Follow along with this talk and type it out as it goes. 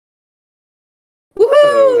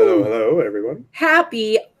Hello, everyone.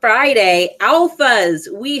 Happy Friday, Alphas.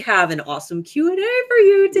 We have an awesome Q&A for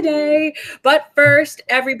you today. But first,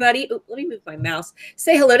 everybody, let me move my mouse.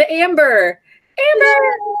 Say hello to Amber. Amber!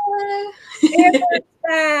 Amber's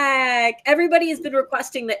back. Everybody has been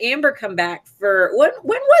requesting that Amber come back for, when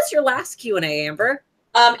was your last Q&A, Amber?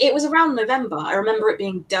 It was around November. I remember it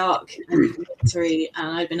being dark and wintry, and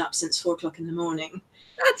I'd been up since 4 o'clock in the morning.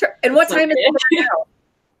 That's right. And what time is it now?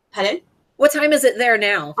 Pardon? What time is it there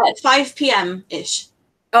now? At 5 p.m.-ish.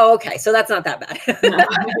 Oh, okay. So that's not that bad. No.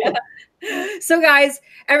 So guys,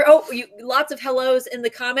 lots of hellos in the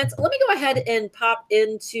comments. Let me go ahead and pop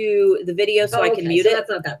into the video so I can mute it. That's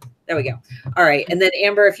not that. There we go. All right. And then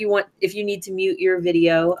Amber, if you need to mute your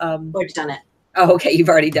video. Already done it. Oh, okay. You've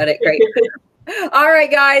already done it. Great. All right,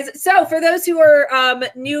 guys. So for those who are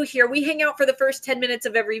new here, we hang out for the first 10 minutes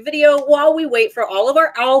of every video while we wait for all of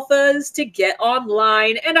our alphas to get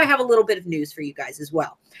online. And I have a little bit of news for you guys as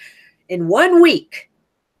well. In 1 week,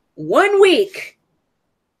 Handmade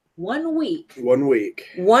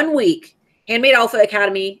Alpha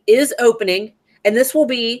Academy is opening, and this will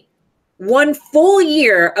be 1 full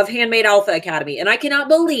year of Handmade Alpha Academy. And I cannot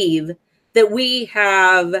believe that we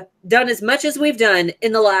have done as much as we've done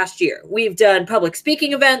in the last year. We've done public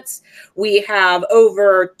speaking events. We have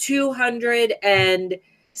over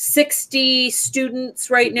 260 students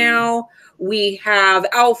right now. We have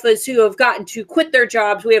alphas who have gotten to quit their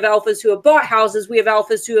jobs. We have alphas who have bought houses. We have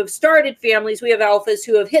alphas who have started families. We have alphas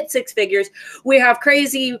who have hit 6 figures. We have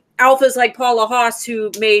crazy alphas like Paula Haas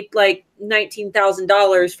who made like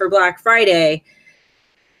 $19,000 for Black Friday.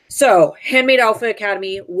 So Handmade Alpha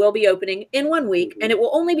Academy will be opening in 1 week, and it will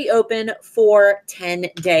only be open for 10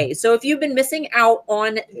 days. So if you've been missing out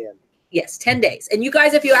on, yes, 10 days. And you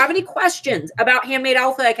guys, if you have any questions about Handmade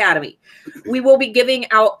Alpha Academy, we will be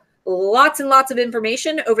giving out lots and lots of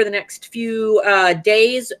information over the next few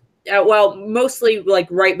days. Well, mostly like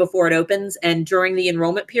right before it opens and during the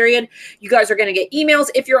enrollment period. You guys are going to get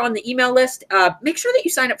emails. If you're on the email list, make sure that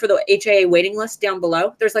you sign up for the HAA waiting list down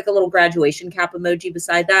below. There's like a little graduation cap emoji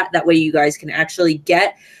beside that. That way you guys can actually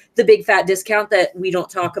get the big fat discount that we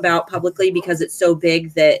don't talk about publicly because it's so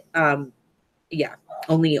big that, yeah,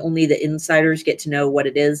 only the insiders get to know what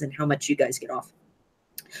it is and how much you guys get off.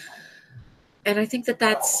 And I think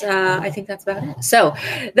that's about it. So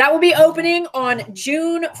that will be opening on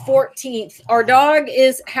June 14th. Our dog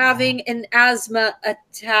is having an asthma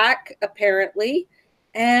attack, apparently.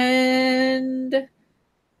 And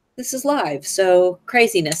this is live. So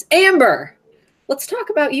craziness. Amber, let's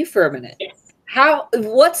talk about you for a minute. Yes.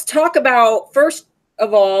 Let's talk about, first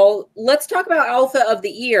of all, let's talk about Alpha of the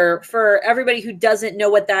Year for everybody who doesn't know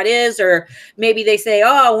what that is, or maybe they say,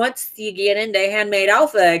 oh, once you get into Handmade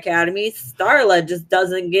Alpha Academy, Starla just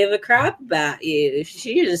doesn't give a crap about you.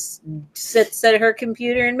 She just sits at her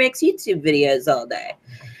computer and makes YouTube videos all day.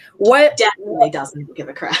 What definitely doesn't give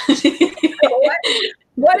a crap.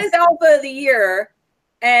 what is Alpha of the Year?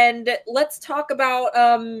 And let's talk about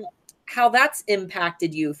how that's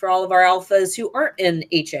impacted you for all of our alphas who aren't in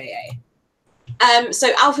HAA.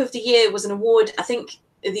 So Alpha of the Year was an award. I think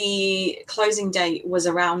the closing date was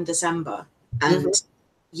around December, and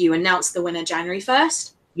you announced the winner January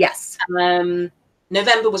 1st. Yes.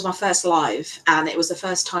 November was my first live, and it was the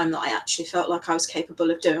first time that I actually felt like I was capable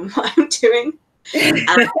of doing what I'm doing. And,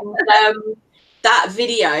 that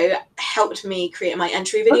video helped me create my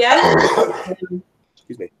entry video.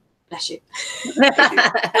 Excuse me. Bless you.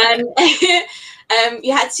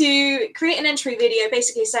 You had to create an entry video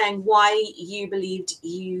basically saying why you believed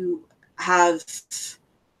you have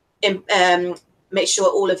made sure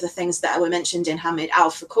all of the things that were mentioned in Handmade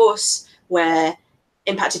Alpha course were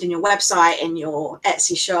impacted in your website, in your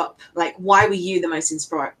Etsy shop. Like, why were you the most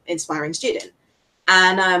inspiring student?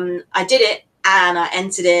 And I did it, and I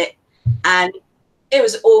entered it, and it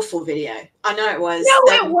was an awful video. I know it was. No,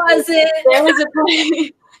 it wasn't.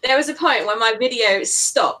 There was a point when my video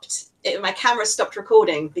stopped. My camera stopped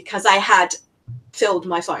recording because I had filled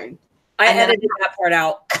my phone. I edited that part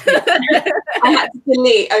out. I had to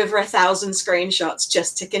delete over 1,000 screenshots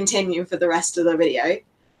just to continue for the rest of the video.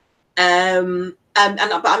 But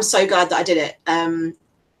I'm so glad that I did it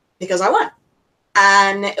because I won.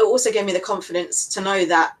 And it also gave me the confidence to know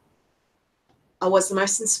that I was the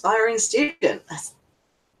most inspiring student.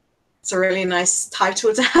 It's a really nice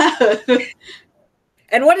title to have.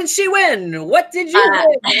 And what did she win? What did you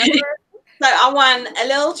win? So I won a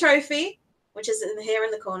little trophy, which is here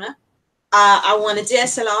in the corner. I won a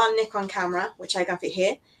DSLR Nikon camera, which I got it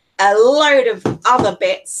here. A load of other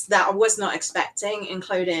bits that I was not expecting,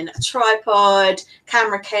 including a tripod,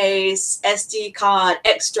 camera case, SD card,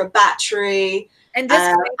 extra battery, And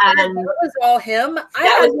disclaimer, and that was all him. I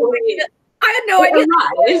that had was no really, idea. I had no idea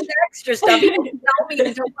that arrived. he was extra stuff. He didn't tell me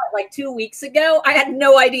until like 2 weeks ago. I had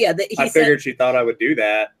no idea that he I figured she thought I would do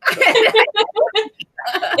that.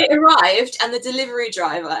 it arrived, and the delivery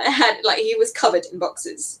driver had, like, he was covered in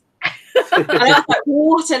boxes. And I was like,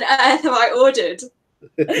 what on earth have I ordered?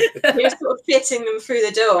 He was sort of fitting them through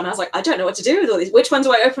the door, and I was like, I don't know what to do with all these. Which one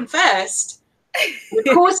do I open first? And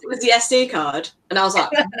of course, it was the SD card, and I was like,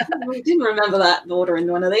 I didn't remember that ordering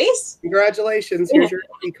one of these. Congratulations, here's your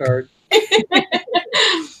SD card.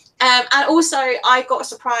 And also, I got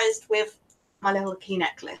surprised with my little key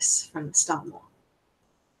necklace from Starla.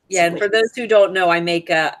 Yeah, and for those who don't know, I make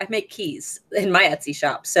keys in my Etsy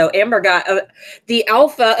shop. So Amber got the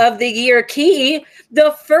Alpha of the Year key,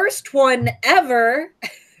 the first one ever.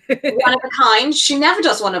 One of a kind. She never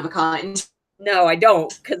does one of a kind. No, I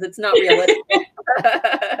don't, because it's not realistic.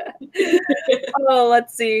 Oh,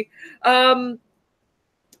 let's see.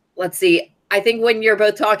 Let's see. I think when you're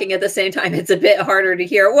both talking at the same time, it's a bit harder to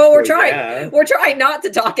hear. Well, we're trying. Yeah. We're trying not to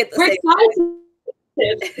talk at the same time.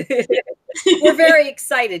 We're very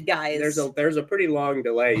excited, guys. There's a pretty long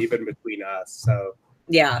delay even between us, so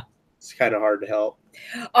yeah, it's kind of hard to help.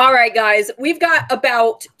 All right, guys, we've got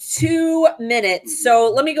about 2 minutes, so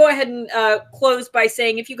let me go ahead and close by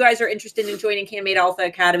saying, if you guys are interested in joining Handmade Alpha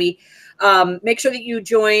Academy, make sure that you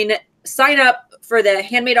sign up for the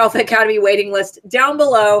Handmade Alpha Academy waiting list down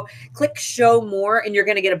below. Click show more, and you're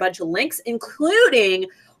going to get a bunch of links, including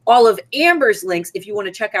all of Amber's links if you want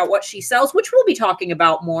to check out what she sells, which we'll be talking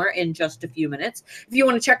about more in just a few minutes. If you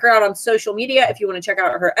want to check her out on social media, if you want to check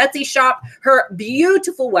out her Etsy shop, her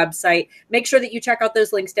beautiful website, make sure that you check out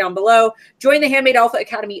those links down below. Join the Handmade Alpha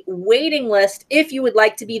Academy waiting list if you would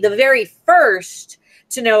like to be the very first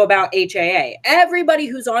to know about HAA. Everybody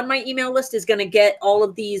who's on my email list is going to get all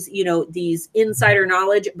of these, these insider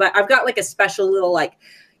knowledge, but I've got like a special little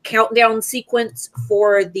countdown sequence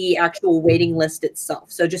for the actual waiting list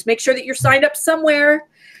itself. So just make sure that you're signed up somewhere.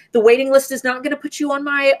 The waiting list is not going to put you on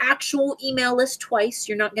my actual email list twice.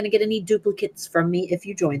 You're not going to get any duplicates from me if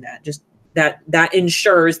you join that. Just that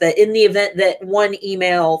ensures that in the event that one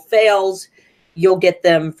email fails, you'll get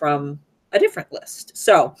them from a different list.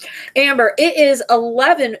 So Amber, it is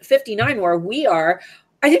 11:59 where we are.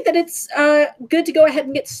 I think that it's good to go ahead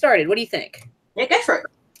and get started. What do you think? Yeah, go for it.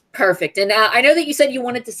 Perfect. And I know that you said you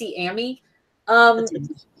wanted to see Amy.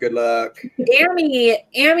 Good luck.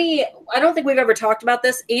 Amy, I don't think we've ever talked about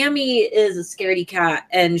this. Amy is a scaredy cat,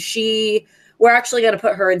 and we're actually going to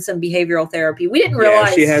put her in some behavioral therapy. We didn't realize.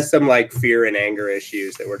 Yeah, she has some fear and anger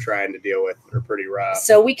issues that we're trying to deal with. They're pretty rough.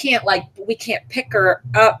 So we can't pick her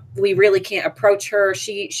up. We really can't approach her.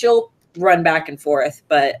 She'll run back and forth,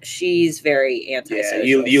 but she's very antisocial.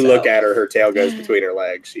 Yeah, you look at her tail goes between her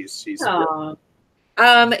legs. She's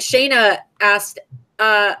Shayna asked,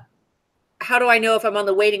 how do I know if I'm on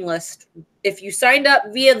the waiting list? If you signed up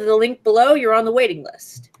via the link below, you're on the waiting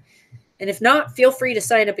list. And if not, feel free to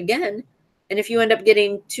sign up again. And if you end up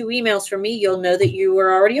getting 2 emails from me, you'll know that you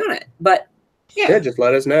were already on it. But yeah, just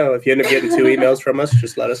let us know. If you end up getting 2 emails from us,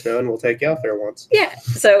 just let us know and we'll take you out there once. Yeah.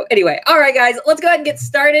 So anyway, all right, guys, let's go ahead and get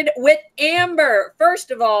started with Amber. First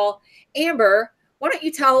of all, Amber, why don't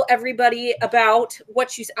you tell everybody about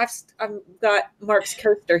what I've got Mark's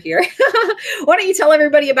coaster here. Why don't you tell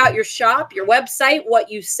everybody about your shop, your website,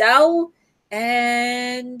 what you sell,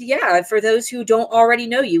 and yeah, for those who don't already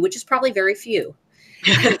know you, which is probably very few.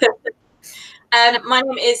 My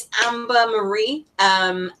name is Amber Marie,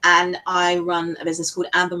 and I run a business called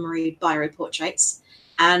Amber Marie Biro Portraits,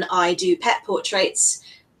 and I do pet portraits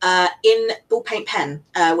in ball paint pen,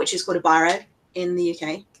 which is called a biro in the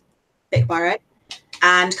UK, big biro,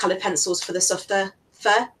 and coloured pencils for the softer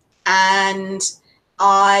fur. And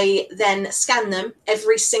I then scan them,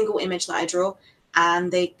 every single image that I draw,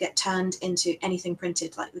 and they get turned into anything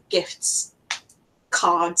printed, like the gifts,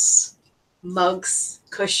 cards, mugs,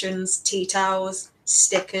 cushions, tea towels,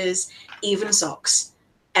 stickers, even socks,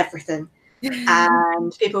 everything.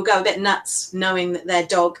 And people go a bit nuts knowing that their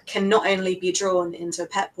dog can not only be drawn into a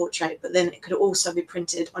pet portrait, but then it could also be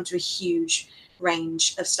printed onto a huge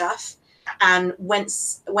range of stuff. And when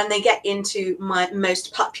they get into my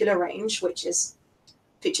most popular range, which is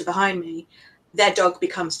picture behind me, their dog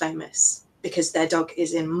becomes famous because their dog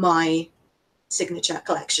is in my signature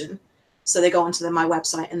collection. So they go onto my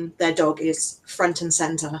website and their dog is front and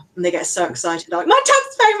center, and they get so excited. They're like, my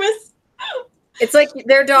dog's famous. It's like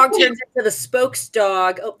their dog turns into the spokes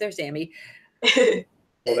dog. Oh, there's Amy.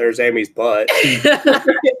 Well, there's Amy's butt.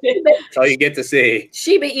 That's all you get to see.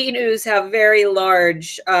 Shiba Inus have very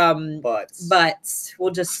large butts.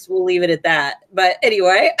 We'll leave it at that. But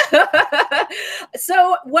anyway,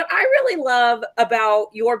 so what I really love about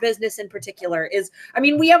your business in particular is, I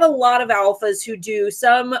mean, we have a lot of alphas who do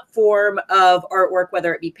some form of artwork,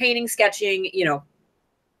 whether it be painting, sketching, you know,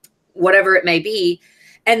 whatever it may be.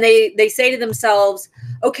 And they say to themselves,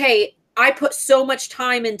 okay, I put so much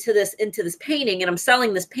time into this painting, and I'm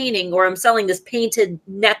selling this painting, or I'm selling this painted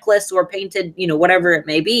necklace or painted, you know, whatever it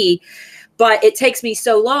may be, but it takes me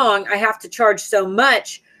so long. I have to charge so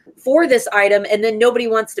much for this item. And then nobody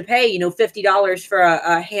wants to pay, you know, $50 for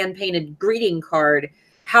a hand painted greeting card.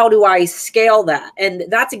 How do I scale that? And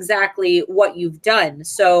that's exactly what you've done.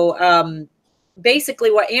 So,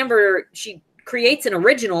 basically what Amber, she creates an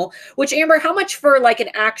original, which Amber, how much for like an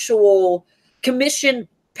actual commission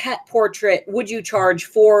pet portrait would you charge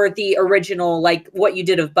for the original, like what you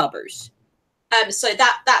did of Bubbers? So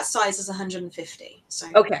that size is 150. So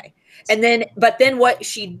okay. And then, but then what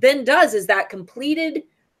she then does is that completed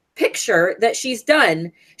picture that she's done,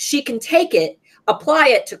 she can take it, apply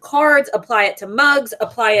it to cards, apply it to mugs,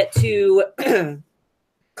 apply it to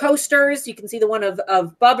coasters. You can see the one of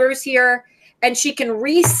Bubbers here. And she can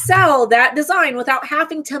resell that design without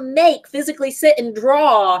having to physically sit and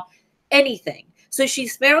draw anything. So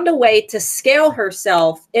she's found a way to scale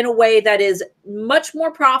herself in a way that is much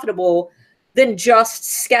more profitable than just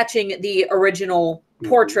sketching the original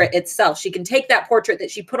portrait itself. She can take that portrait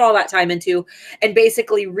that she put all that time into and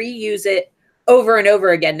basically reuse it over and over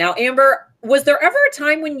again. Now, Amber, was there ever a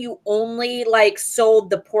time when you only like sold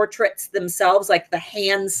the portraits themselves, like the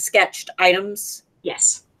hand sketched items?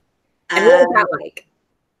 Yes. And what was that like?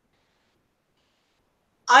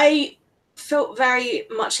 I felt very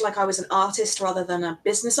much like I was an artist rather than a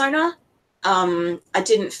business owner. I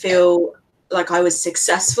didn't feel like I was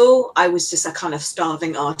successful. I was just a kind of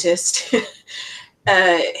starving artist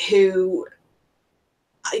who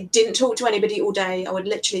I didn't talk to anybody all day. I would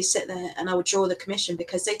literally sit there and I would draw the commission,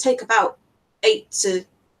 because they take about 8 to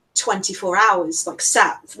 24 hours,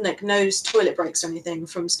 like no toilet breaks or anything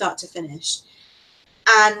from start to finish.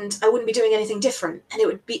 And I wouldn't be doing anything different. And it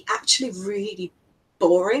would be actually really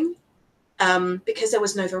boring. Because there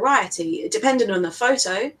was no variety. It depended on the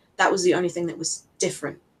photo. That was the only thing that was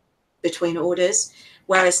different between orders.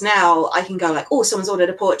 Whereas now I can go like, oh, someone's ordered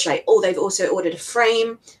a portrait. Oh, they've also ordered a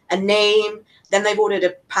frame, a name. Then they've ordered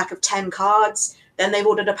a pack of 10 cards. Then they've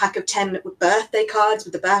ordered a pack of 10 birthday cards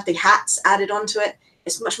with the birthday hats added onto it.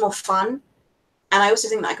 It's much more fun. And I also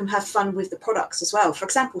think that I can have fun with the products as well. For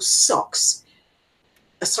example, socks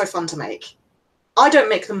are so fun to make. I don't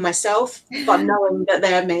make them myself, but knowing that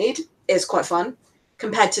they're made is quite fun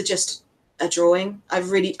compared to just a drawing.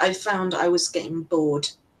 I found I was getting bored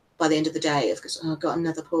by the end of the day because I've got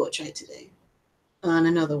another portrait to do and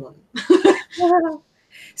another one.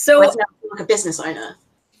 So I was now like a business owner.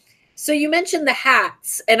 So you mentioned the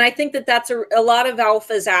hats, and I think that that's a lot of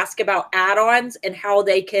alphas ask about add-ons and how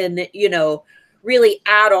they can, you know, really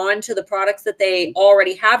add on to the products that they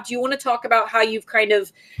already have. Do you want to talk about how you've kind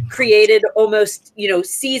of created almost, you know,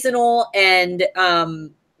 seasonal and,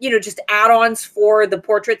 you know, just add-ons for the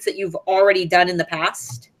portraits that you've already done in the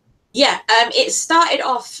past? Yeah, it started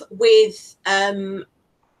off with a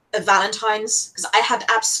Valentine's, because I had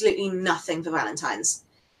absolutely nothing for Valentine's.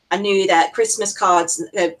 I knew that Christmas cards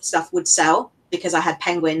stuff would sell because I had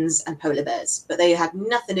penguins and polar bears, but they had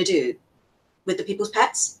nothing to do with the people's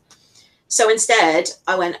pets. So instead,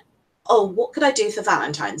 I went, oh, what could I do for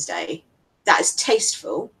Valentine's Day that is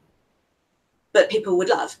tasteful, but people would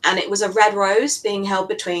love? And it was a red rose being held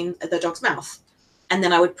between the dog's mouth. And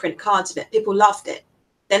then I would print cards of it. People loved it.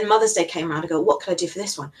 Then Mother's Day came around. I go, what could I do for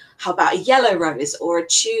this one? How about a yellow rose or a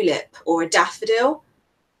tulip or a daffodil?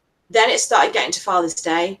 Then it started getting to Father's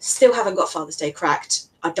Day. Still haven't got Father's Day cracked.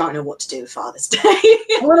 I don't know what to do with Father's Day.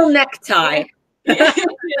 A little necktie. I've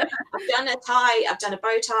done a tie. I've done a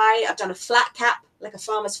bow tie. I've done a flat cap, like a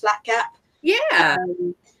farmer's flat cap. Yeah.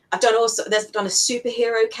 I've done also, there's done a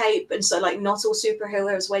superhero cape. And so like not all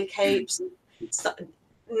superheroes wear capes. So,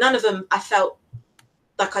 none of them I felt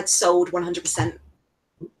like I'd sold 100%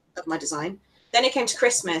 of my design. Then it came to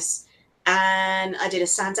Christmas and I did a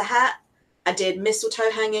Santa hat. I did mistletoe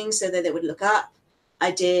hanging so that they would look up. I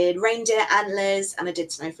did reindeer antlers and I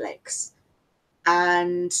did snowflakes.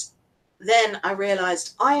 And then I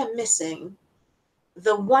realized I am missing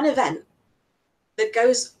the one event that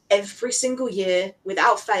goes every single year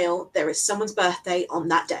without fail. There is someone's birthday on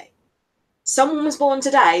that day. Someone was born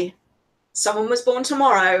today, someone was born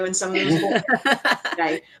tomorrow, and someone was born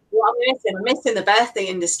today. What I'm missing the birthday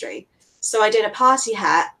industry. So I did a party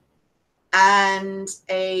hat and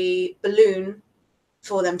a balloon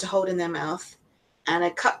for them to hold in their mouth, and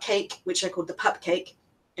a cupcake, which I called the pup cake,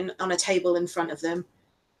 on a table in front of them.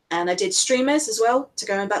 And I did streamers as well to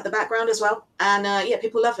go in the background as well. And yeah,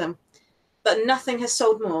 people love them. But nothing has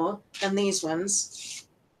sold more than these ones,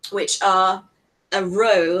 which are a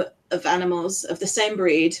row of animals of the same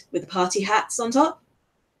breed with party hats on top.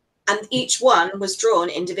 And each one was drawn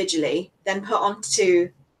individually, then put onto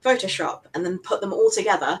Photoshop, and then put them all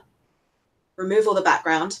together, remove all the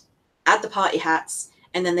background, add the party hats,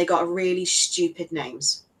 and then they got really stupid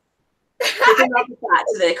names. People love the fact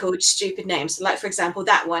that they're called stupid names. Like, for example,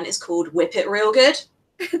 that one is called Whip It Real Good.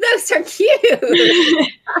 Those are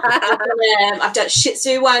cute. I've done Shih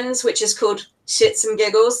Tzu ones, which is called Shits and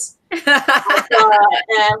Giggles.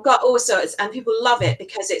 I've got all sorts, and people love it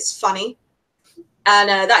because it's funny. And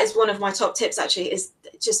that is one of my top tips, actually, is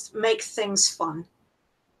just make things fun.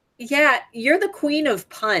 Yeah, you're the queen of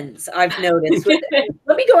puns, I've noticed.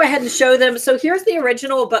 Let me go ahead and show them. So here's the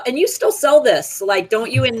original, and you still sell this, like,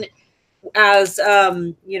 don't you? As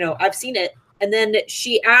you know, I've seen it. And then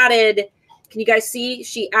she added, can you guys see?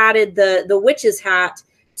 She added the witch's hat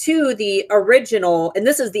to the original, and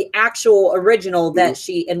this is the actual original that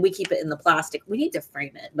and we keep it in the plastic. We need to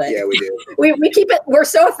frame it, but yeah, we do. we keep it. We're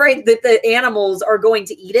so afraid that the animals are going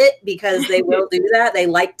to eat it, because they will do that. They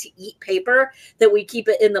like to eat paper, that we keep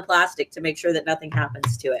it in the plastic to make sure that nothing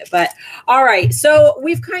happens to it. But all right, so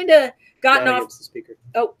we've kind of gotten off the speaker.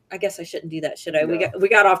 Oh, I guess I shouldn't do that, should I? No. We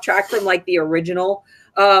got off track from like the original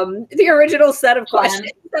set of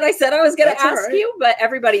questions that I said I was going to ask you, but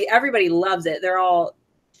everybody loves it.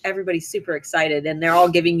 Everybody's super excited, and they're all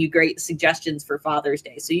giving you great suggestions for Father's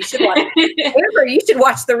Day. So you should watch you should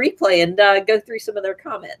watch the replay and go through some of their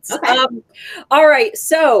comments. Okay. All right.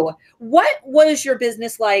 So what was your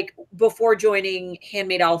business like before joining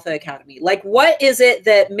Handmade Alpha Academy? Like, what is it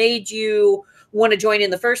that made you want to join in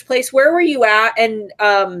the first place? Where were you at? And,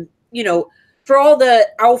 you know, for all the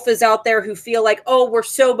alphas out there who feel like, oh, we're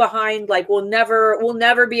so behind, like we'll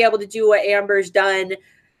never be able to do what Amber's done,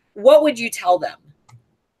 what would you tell them?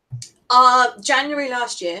 January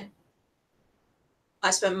last year,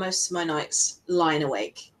 I spent most of my nights lying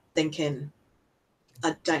awake thinking,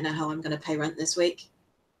 I don't know how I'm going to pay rent this week.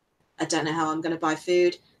 I don't know how I'm going to buy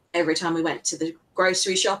food. Every time we went to the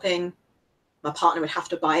grocery shopping, my partner would have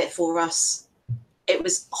to buy it for us. It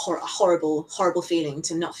was a horrible, horrible feeling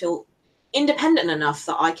to not feel independent enough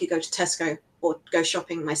that I could go to Tesco or go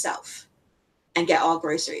shopping myself and get our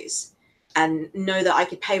groceries, and know that I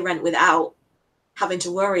could pay rent without having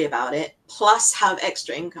to worry about it, plus have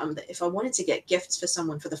extra income that if I wanted to get gifts for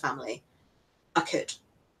someone for the family, I could.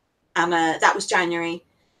 And that was January.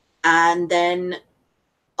 And then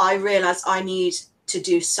I realized I need to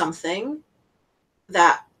do something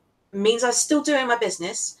that means I'm still doing my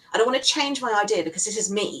business. I don't want to change my idea, because this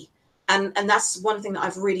is me. And that's one thing that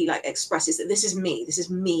I've really like expressed, is that this is me. This is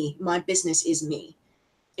me. My business is me.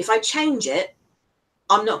 If I change it,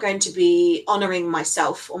 I'm not going to be honoring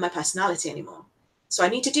myself or my personality anymore. So I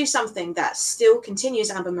need to do something that still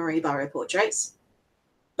continues Amber Marie Barrow portraits,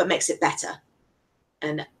 but makes it better.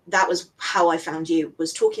 And that was how I found you,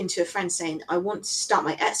 was talking to a friend saying, I want to start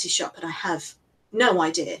my Etsy shop, but I have no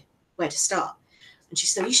idea where to start. And she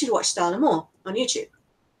said, you should watch Starla more on YouTube.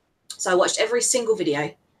 So I watched every single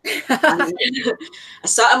video. I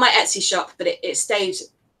started my Etsy shop, but it stayed.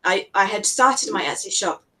 I had started my Etsy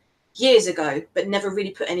shop years ago, but never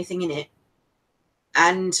really put anything in it.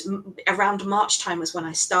 And around March time was when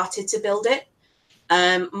I started to build it.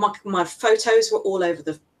 My photos were all over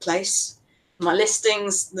the place. My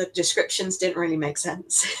listings, the descriptions didn't really make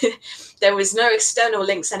sense. There was no external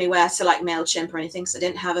links anywhere to like MailChimp or anything, so I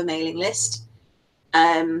didn't have a mailing list.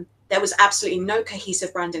 There was absolutely no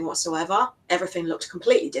cohesive branding whatsoever. Everything looked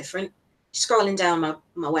completely different. Scrolling down my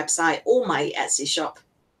website or my Etsy shop,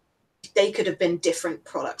 they could have been different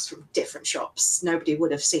products from different shops. Nobody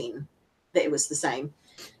would have seen that it was the same.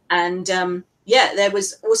 And yeah, there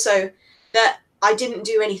was also that I didn't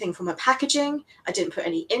do anything from my packaging. I didn't put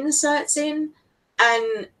any inserts in.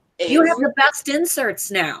 And you have the best inserts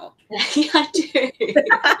now. Yeah, I do.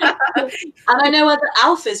 And I know other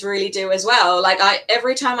alphas really do as well. Like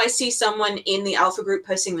every time I see someone in the alpha group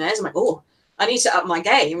posting theirs, I'm like, oh, I need to up my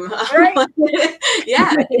game. Right.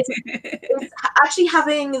 Yeah. It's actually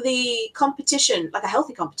having the competition, like a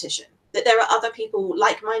healthy competition, that there are other people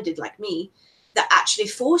like-minded like me that actually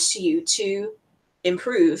force you to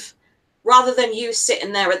improve, rather than you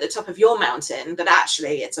sitting there at the top of your mountain, but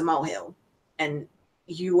actually it's a molehill and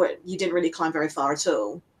you didn't really climb very far at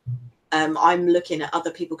all. I'm looking at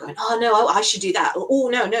other people going, oh no, I should do that. Or, oh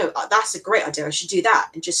no, that's a great idea. I should do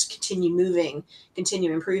that. And just continue moving,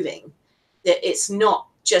 continue improving. It's not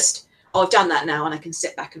just, oh, I've done that now and I can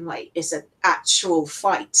sit back and wait. It's an actual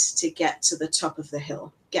fight to get to the top of the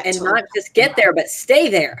hill. And not just get there, but stay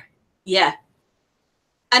there. Yeah.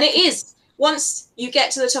 And it is. Once you get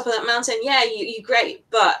to the top of that mountain, yeah, you great,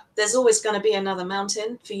 but there's always going to be another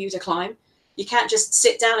mountain for you to climb. You can't just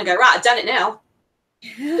sit down and go, right, I've done it now.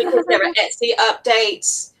 Because there are Etsy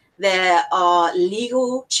updates, there are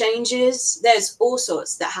legal changes, there's all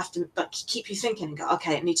sorts that have to keep you thinking and go,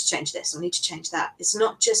 okay, I need to change this, I need to change that. It's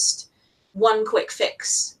not just one quick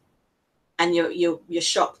fix and your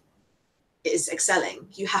shop is excelling.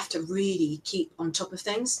 You have to really keep on top of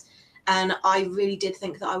things. And I really did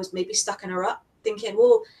think that I was maybe stuck in a rut, thinking,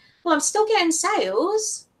 well, I'm still getting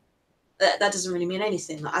sales. That doesn't really mean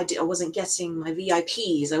anything. I wasn't getting my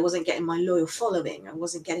VIPs. I wasn't getting my loyal following. I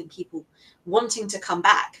wasn't getting people wanting to come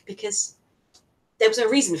back because there was no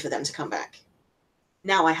reason for them to come back.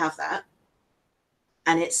 Now I have that.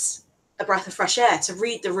 And it's a breath of fresh air to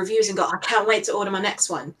read the reviews and go, I can't wait to order my next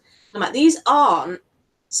one. And I'm like, these aren't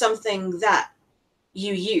something that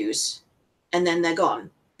you use and then they're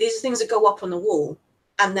gone. These are things that go up on the wall.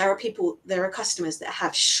 And there are customers that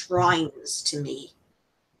have shrines to me.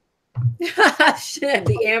 Shit,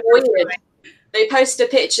 the Amber. They post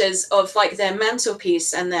pictures of like their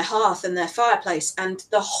mantelpiece and their hearth and their fireplace, and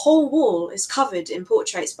the whole wall is covered in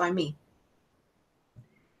portraits by me.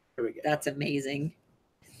 Here we go. That's amazing.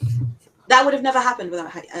 That would have never happened without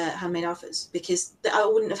Handmade Alphas, because I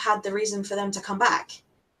wouldn't have had the reason for them to come back.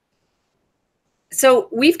 So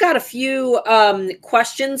we've got a few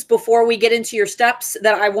questions before we get into your steps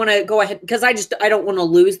that I want to go ahead, because I don't want to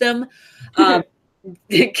lose them.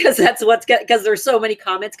 Because because there's so many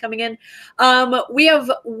comments coming in. We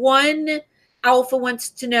have one Alpha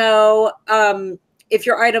wants to know if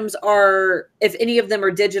your items if any of them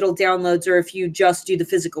are digital downloads or if you just do the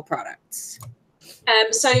physical products.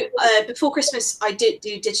 So before Christmas, I did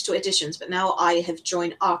do digital editions, but now I have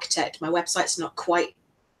joined Architect. My website's not quite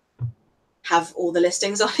have all the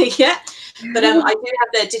listings on it yet, but I do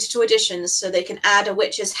have the digital editions, so they can add a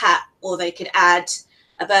witch's hat or they could add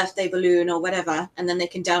a birthday balloon or whatever, and then they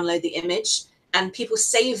can download the image and people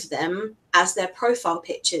save them as their profile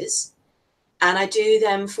pictures. And I do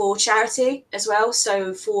them for charity as well.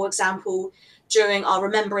 So for example, during our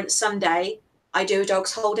Remembrance Sunday, I do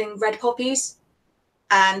dogs holding red poppies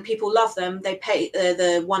and people love them. They pay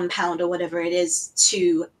the £1 or whatever it is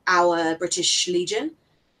to our British Legion.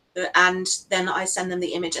 And then I send them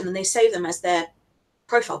the image and then they save them as their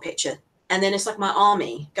profile picture. And then it's like my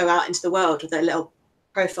army go out into the world with their little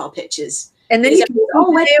profile pictures. And then you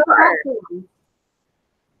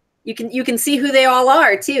can see who they all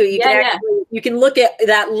are too. You can look at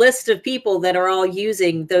that list of people that are all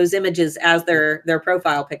using those images as their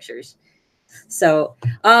profile pictures. So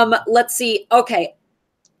let's see. Okay.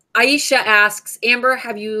 Aisha asks, Amber,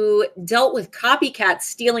 have you dealt with copycats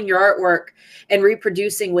stealing your artwork and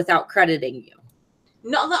reproducing without crediting you?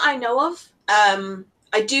 Not that I know of.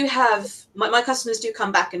 I do have, my customers do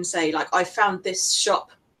come back and say, like, I found this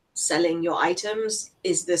shop selling your items.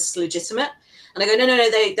 Is this legitimate? And I go, no,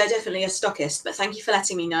 they're definitely a stockist, but thank you for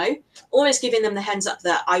letting me know. Always giving them the heads up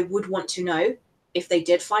that I would want to know if they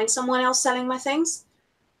did find someone else selling my things.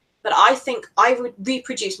 But I think I would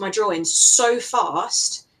reproduce my drawings so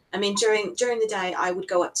fast. I mean, during the day, I would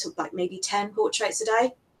go up to like maybe 10 portraits a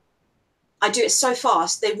day. I do it so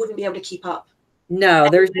fast, they wouldn't be able to keep up. No,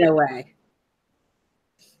 there's no way.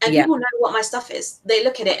 And people know what my stuff is. They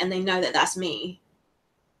look at it and they know that that's me.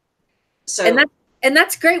 So and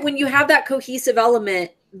that's great when you have that cohesive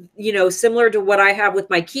element, you know, similar to what I have with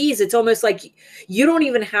my keys. It's almost like you don't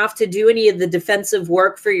even have to do any of the defensive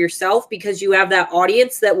work for yourself because you have that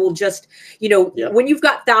audience that will just, you know, when you've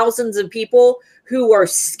got thousands of people who are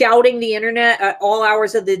scouting the internet at all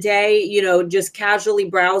hours of the day, you know, just casually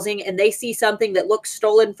browsing, and they see something that looks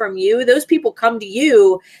stolen from you, those people come to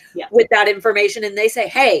you with that information and they say,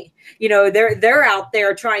 hey, you know, they're out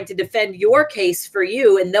there trying to defend your case for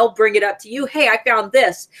you, and they'll bring it up to you. Hey, I found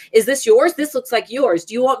this. Is this yours? This looks like yours.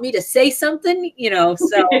 Do you want me to say something? You know,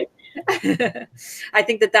 so I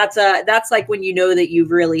think that's like when you know that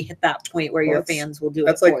you've really hit that point where your fans will do it.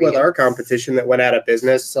 That's like with our competition that went out of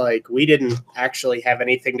business. Like, we didn't actually have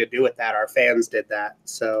anything to do with that. Our fans did that.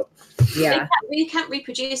 So yeah, we can't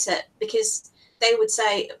reproduce it because they would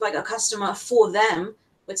say, like, a customer for them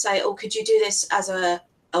would say, oh, could you do this as a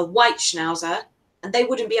white schnauzer? And they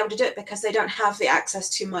wouldn't be able to do it because they don't have the access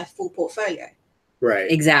to my full portfolio. Right.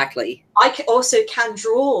 Exactly. I also can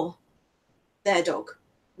draw their dog,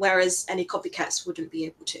 whereas any copycats wouldn't be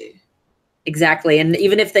able to. Exactly. And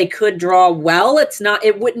even if they could draw well,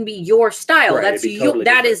 it wouldn't be your style. Right, That's totally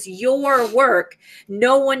that different. is your work.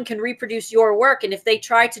 No one can reproduce your work. And if they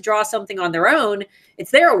try to draw something on their own, it's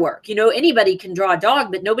their work. You know, anybody can draw a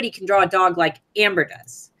dog, but nobody can draw a dog like Amber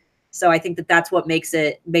does. So I think that that's what makes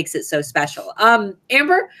it so special.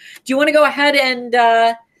 Amber, do you want to go ahead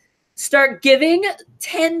and start giving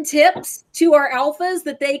 10 tips to our alphas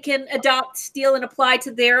that they can adopt, steal, and apply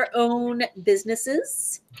to their own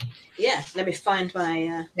businesses? Yeah, let me find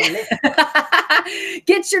my list.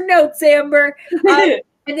 Get your notes, Amber. And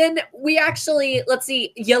then we actually, let's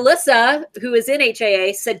see, Yalissa, who is in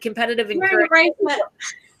HAA, said competitive encouragement.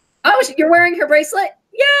 Oh, you're wearing her bracelet?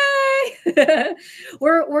 Yay!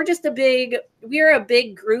 we're a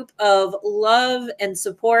big group of love and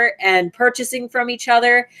support and purchasing from each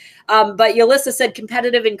other. But Yalissa said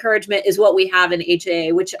competitive encouragement is what we have in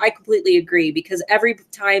HAA, which I completely agree, because every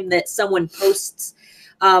time that someone posts,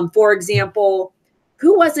 for example,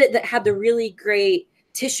 who was it that had the really great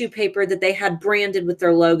tissue paper that they had branded with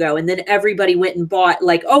their logo, and then everybody went and bought,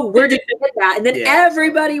 like, oh, where did you get that? And then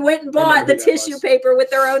everybody went and bought the tissue paper with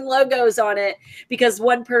their own logos on it because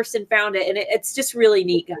one person found it. And it's just really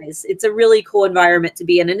neat, guys. It's a really cool environment to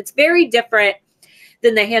be in. And it's very different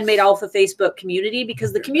than the Handmade Alpha Facebook community,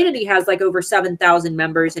 because the community has like over 7,000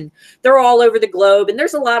 members and they're all over the globe. And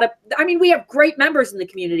there's a lot of, I mean, we have great members in the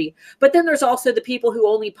community, but then there's also the people who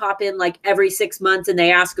only pop in like every 6 months and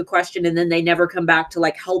they ask a question and then they never come back to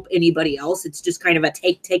like help anybody else. It's just kind of a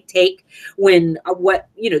take, when what,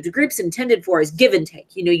 you know, the group's intended for is give and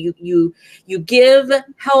take. You know, you give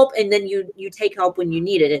help and then you take help when you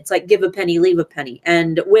need it. It's like give a penny, leave a penny.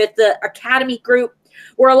 And with the Academy group,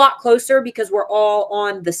 we're a lot closer because we're all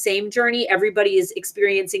on the same journey. Everybody is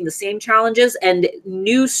experiencing the same challenges, and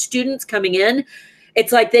new students coming in,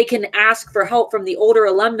 it's like they can ask for help from the older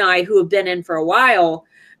alumni who have been in for a while,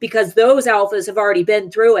 because those alphas have already been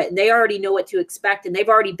through it and they already know what to expect. And they've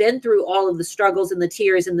already been through all of the struggles and the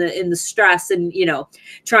tears and the stress and, you know,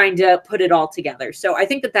 trying to put it all together. So I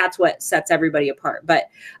think that that's what sets everybody apart. But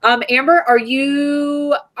Amber, are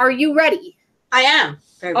you ready? I am.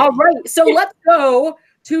 All right. So let's go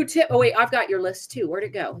to tip. Oh, wait, I've got your list too. Where'd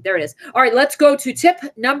it go? There it is. All right. Let's go to tip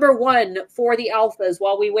number 1 for the alphas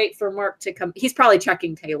while we wait for Mark to come. He's probably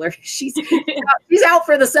checking Taylor. She's out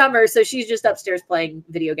for the summer. So she's just upstairs playing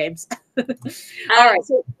video games. All right.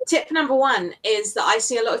 So tip number 1 is that I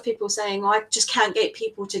see a lot of people saying, oh, I just can't get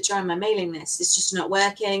people to join my mailing list. It's just not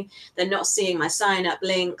working. They're not seeing my sign up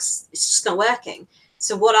links. It's just not working.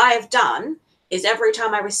 So what I have done is every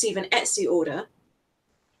time I receive an Etsy order,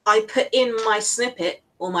 I put in my snippet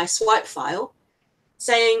or my swipe file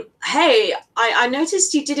saying, hey, I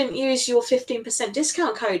noticed you didn't use your 15%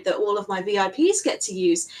 discount code that all of my VIPs get to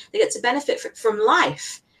use. They get to benefit from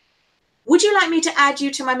life. Would you like me to add you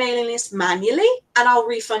to my mailing list manually? And I'll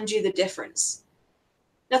refund you the difference.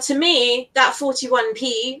 Now, to me, that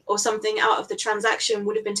 41p or something out of the transaction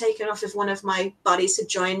would have been taken off if one of my buddies had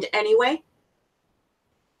joined anyway.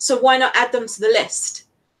 So why not add them to the list?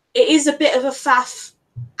 It is a bit of a faff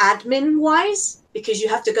admin-wise, because you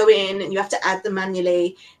have to go in and you have to add them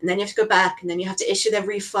manually, and then you have to go back and then you have to issue their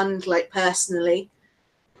refund like personally.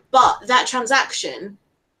 But that transaction,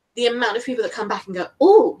 the amount of people that come back and go,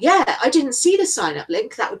 oh, yeah, I didn't see the sign-up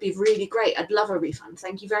link. That would be really great. I'd love a refund.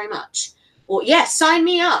 Thank you very much. Or, yes, sign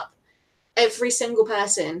me up. Every single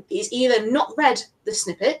person is either not read the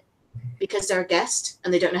snippet because they're a guest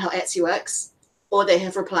and they don't know how Etsy works, or they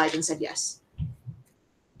have replied and said yes.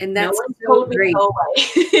 And that's so great.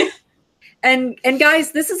 And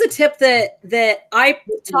guys, this is a tip that I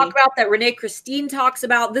talk about, that Renee Christine talks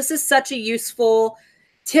about. This is such a useful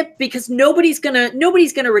tip because nobody's gonna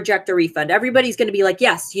reject a refund. Everybody's gonna be like,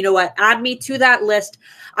 yes, you know what, add me to that list.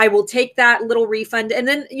 I will take that little refund. And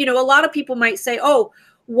then, you know, a lot of people might say, oh,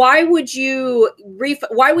 why would you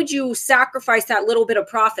sacrifice that little bit of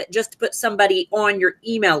profit just to put somebody on your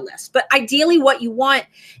email list? But ideally what you want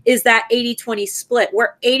is that 80-20 split,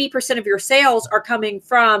 where 80% of your sales are coming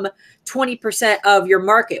from 20% of your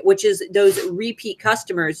market, which is those repeat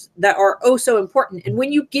customers that are oh so important. And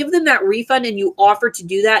when you give them that refund and you offer to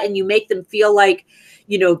do that and you make them feel like,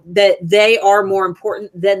 you know, that they are more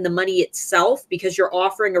important than the money itself, because you're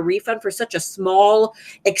offering a refund for such a small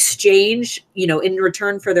exchange, you know, in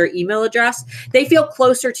return for their email address, they feel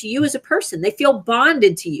closer to you as a person. They feel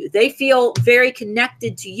bonded to you. They feel very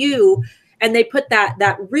connected to you. And they put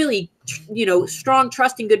that really, you know, strong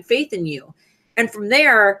trust and good faith in you. And from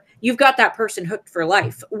there, you've got that person hooked for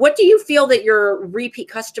life. What do you feel that your repeat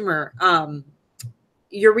customer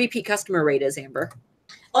rate is, Amber?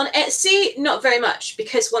 On Etsy, not very much,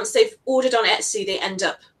 because once they've ordered on Etsy, they end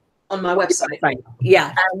up on my website.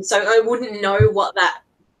 Yeah. So I wouldn't know what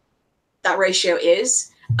that ratio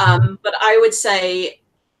is. But I would say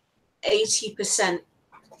 80%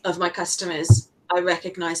 of my customers, I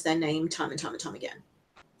recognize their name time and time and time again.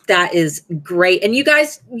 That is great. And you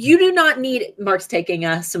guys, you do not need, Mark's taking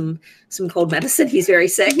some cold medicine. He's very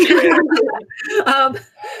sick.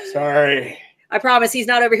 Sorry. I promise he's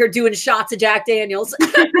not over here doing shots of Jack Daniels.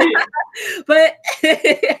 but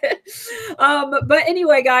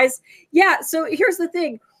anyway, guys, yeah, so here's the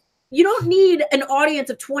thing. You don't need an audience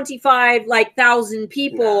of 25,000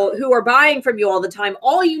 people who are buying from you all the time.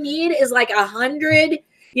 All you need is like 100.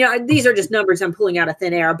 You know, these are just numbers I'm pulling out of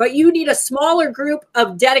thin air, but you need a smaller group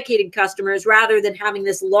of dedicated customers rather than having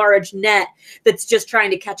this large net that's just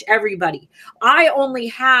trying to catch everybody. I only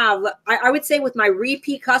have, I would say with my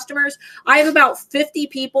repeat customers, I have about 50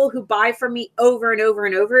 people who buy from me over and over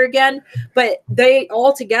and over again, but they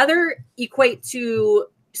all together equate to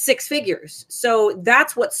 6 figures. So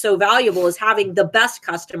that's what's so valuable, is having the best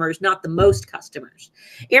customers, not the most customers.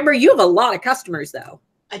 Amber, you have a lot of customers though.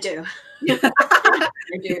 I do. I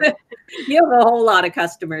do. You have a whole lot of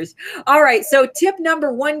customers. All right. So tip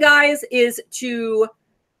number 1, guys, is to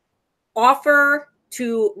offer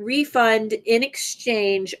to refund in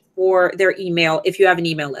exchange for their email if you have an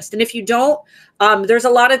email list. And if you don't, there's a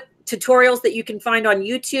lot of tutorials that you can find on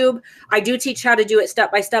YouTube. I do teach how to do it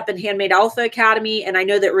step by step in Handmade Alpha Academy, and I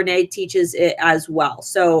know that Renee teaches it as well.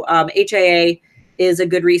 So HAA is a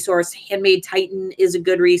good resource. Handmade Titan is a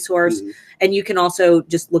good resource. And you can also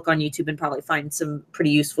just look on YouTube and probably find some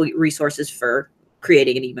pretty useful resources for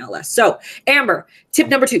creating an email list. So Amber, tip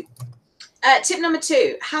number 2. Tip number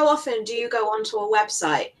 2, how often do you go onto a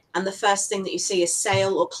website and the first thing that you see is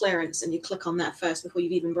sale or clearance and you click on that first before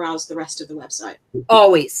you've even browsed the rest of the website?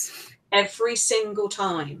 Always. Every single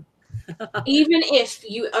time. Even if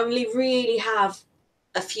you only really have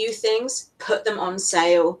a few things, put them on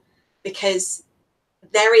sale, because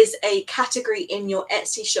there is a category in your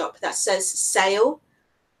Etsy shop that says sale.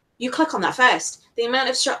 You click on that first. The amount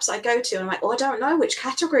of shops I go to, I'm like, oh, I don't know which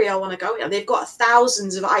category I want to go in. They've got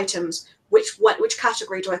thousands of items. Which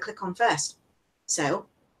category do I click on first? Sale.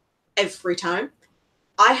 Every time.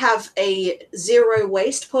 I have a 0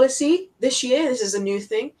 waste policy this year. This is a new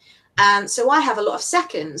thing. And so I have a lot of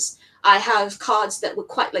seconds. I have cards that were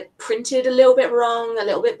quite like printed a little bit wrong, a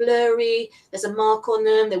little bit blurry. There's a mark on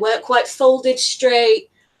them. They weren't quite folded straight.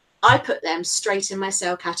 I put them straight in my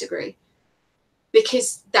sale category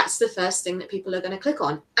because that's the first thing that people are going to click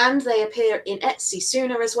on. And they appear in Etsy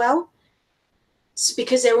sooner as well,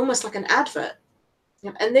 because they're almost like an advert.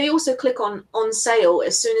 And they also click on sale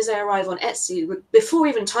as soon as they arrive on Etsy. Before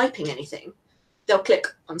even typing anything, they'll click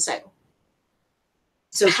on sale.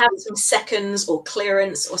 So have some seconds or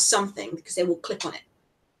clearance or something, because they will click on it.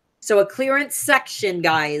 So a clearance section,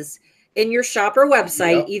 guys, in your shop or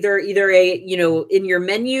website, either a, in your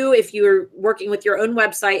menu, if you're working with your own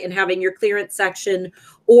website and having your clearance section,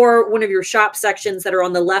 or one of your shop sections that are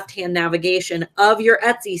on the left-hand navigation of your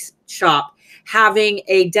Etsy shop, having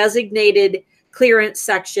a designated clearance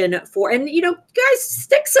section for, and guys,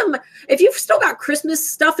 stick some, if you've still got Christmas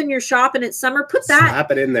stuff in your shop and it's summer, slap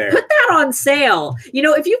it in there, put that on sale.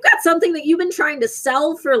 If you've got something that you've been trying to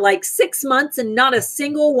sell for like 6 months and not a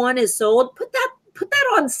single one is sold, put that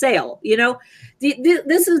on sale.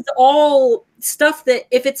 This is all stuff that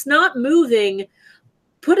if it's not moving,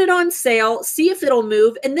 put it on sale, see if it'll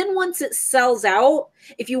move. And then once it sells out,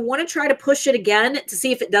 if you want to try to push it again to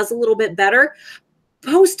see if it does a little bit better,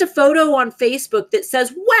 post a photo on Facebook that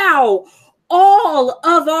says, wow, all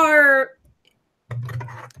of our,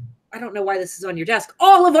 I don't know why this is on your desk,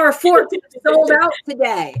 all of our forks sold out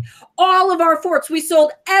today. All of our forks, we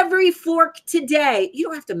sold every fork today. You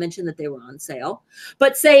don't have to mention that they were on sale,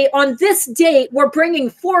 but say on this date, we're bringing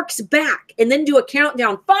forks back, and then do a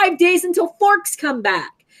countdown, 5 days until forks come back.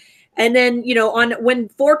 And then, on when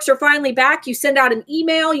forks are finally back, you send out an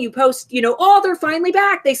email, you post, oh, they're finally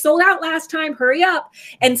back. They sold out last time. Hurry up,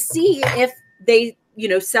 and see if they,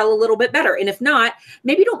 sell a little bit better. And if not,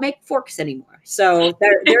 maybe don't make forks anymore. So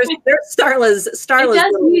there's Starla's.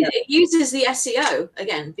 It uses the SEO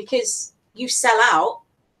again, because you sell out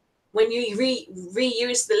when you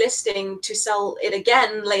reuse the listing to sell it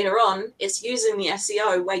again later on. It's using the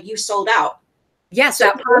SEO where you sold out. Yes, so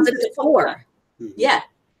that positive score. Yeah.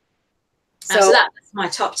 So that's my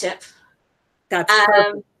top tip. That's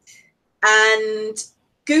perfect. And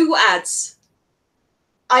Google Ads.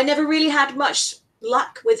 I never really had much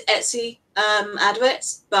luck with Etsy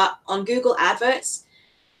adverts, but on Google Adverts,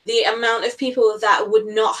 the amount of people that would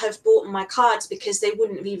not have bought my cards because they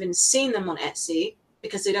wouldn't have even seen them on Etsy,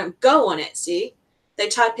 because they don't go on Etsy. They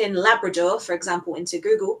type in Labrador, for example, into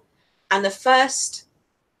Google, And the first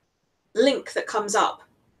link that comes up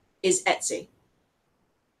is Etsy,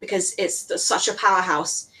 because it's such a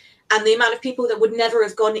powerhouse. And the amount of people that would never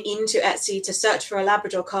have gone into Etsy to search for a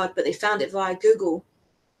Labrador card, but they found it via Google.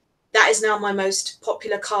 That is now my most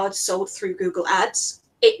popular card sold through Google Ads.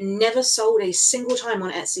 It never sold a single time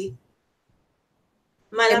on Etsy.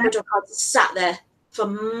 My Labrador card sat there for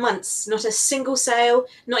months, not a single sale,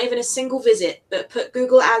 not even a single visit, but put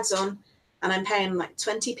Google Ads on, and I'm paying like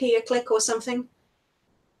 20p a click or something.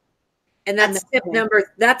 And that's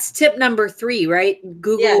tip number 3, right?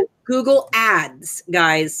 Google Ads,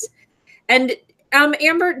 guys. And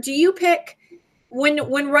Amber, do you pick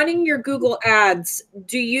when running your Google Ads,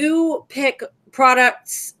 do you pick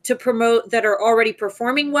products to promote that are already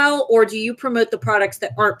performing well, or do you promote the products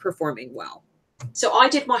that aren't performing well? So I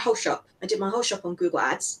did my whole shop. I did my whole shop on Google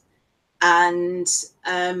Ads, and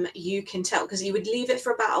you can tell, because you would leave it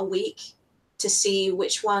for about a week to see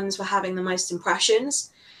which ones were having the most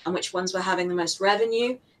impressions and which ones were having the most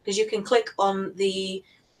revenue, because you can click on the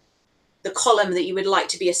column that you would like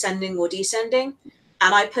to be ascending or descending.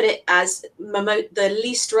 And I put it as the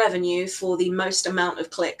least revenue for the most amount of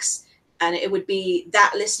clicks. And it would be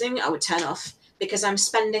that listing I would turn off, because I'm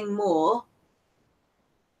spending more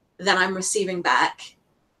than I'm receiving back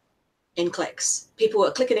in clicks. People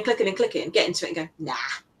are clicking and clicking and clicking, get into it and go, nah.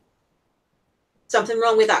 Something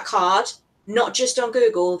wrong with that card. Not just on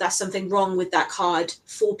Google, that's something wrong with that card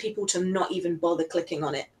for people to not even bother clicking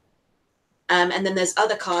on it. And then there's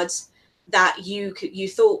other cards that you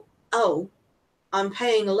thought, oh, I'm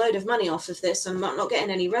paying a load of money off of this and I'm not getting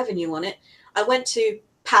any revenue on it. I went to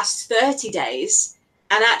past 30 days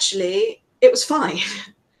and actually it was fine.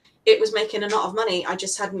 It was making a lot of money. I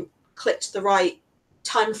just hadn't clicked the right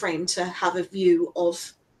time frame to have a view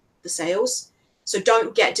of the sales. So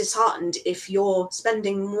don't get disheartened if you're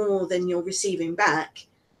spending more than you're receiving back.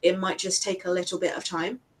 It might just take a little bit of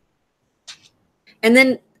time. And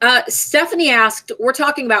then Stephanie asked, we're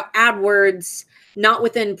talking about AdWords, not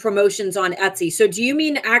within promotions on Etsy. So do you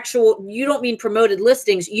mean you don't mean promoted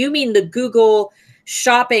listings, you mean the Google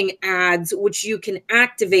shopping ads, which you can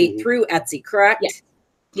activate through Etsy, correct? Yes.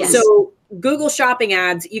 Yes. So Google shopping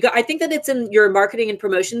ads, I think that it's in your marketing and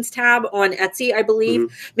promotions tab on Etsy, I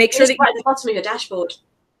believe. Make sure that right at the bottom of your dashboard.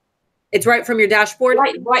 It's right from your dashboard?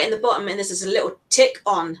 Right in the bottom, and this is a little tick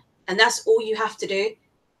on, and that's all you have to do.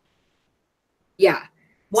 Yeah.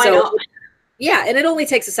 Why not? Yeah, and it only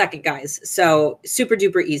takes a second, guys. So super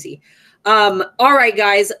duper easy. All right,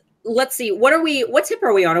 guys. Let's see. What tip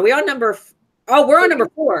are we on? Are we on number? We're on number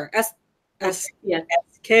 4.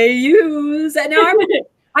 SKUs. And now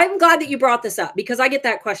I'm glad that you brought this up, because I get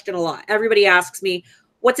that question a lot. Everybody asks me,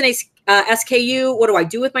 what's an SKU? What do I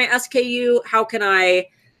do with my SKU? How can I?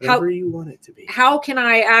 Whatever you want it to be. How can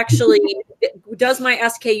I actually? Does my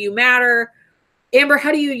SKU matter? Amber,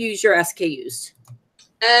 how do you use your SKUs?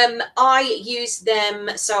 I use them,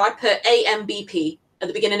 so I put AMBP at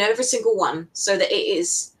the beginning of every single one, so that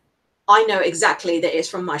I know exactly that it's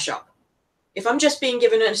from my shop. If I'm just being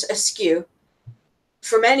given a SKU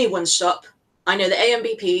from anyone's shop, I know that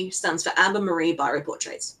AMBP stands for Amber Marie Biro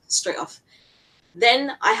Portraits, straight off.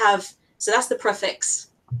 Then I have, so that's the prefix,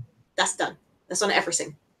 that's done. That's on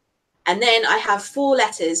everything. And then I have 4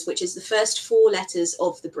 letters, which is the first 4 letters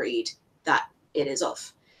of the breed that it is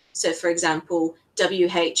of. So for example,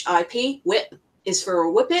 WHIP, whip, is for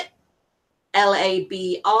a whippet.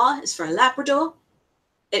 LABR is for a Labrador.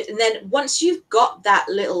 And then once you've got that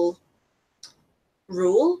little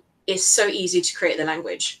rule, it's so easy to create the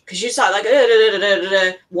language, because you start like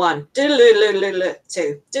 1,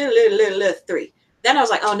 2, 3. Then I was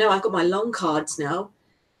like, oh no, I've got my long cards now.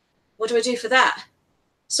 What do I do for that?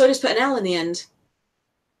 So I just put an L in the end.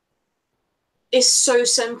 It's so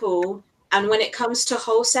simple. And when it comes to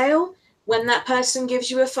wholesale, when that person gives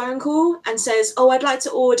you a phone call and says, oh, I'd like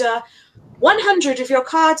to order 100 of your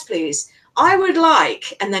cards, please. I would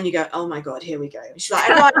like, and then you go, oh my God, here we go. She's like,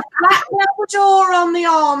 I'd like a black Labrador on the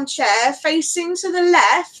armchair facing to the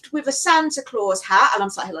left with a Santa Claus hat. And I'm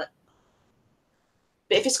like, look.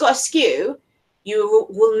 But if it's got a SKU, you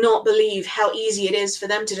will not believe how easy it is for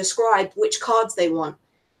them to describe which cards they want.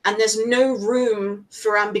 And there's no room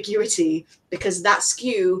for ambiguity, because that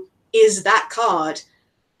SKU is that card.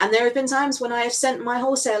 And there have been times when I have sent my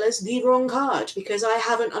wholesalers the wrong card because I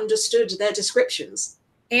haven't understood their descriptions.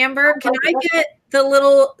 Amber, can I get the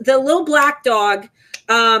little black dog?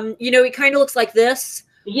 He kind of looks like this.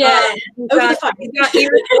 Yeah, he's got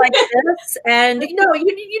ears like this, and you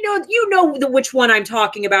know which one I'm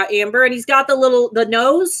talking about, Amber. And he's got the nose,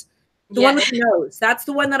 the one with the nose. That's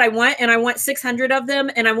the one that I want, and I want 600 of them,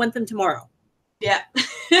 and I want them tomorrow. Yeah.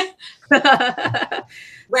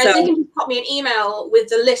 Whereas they can just pop me an email with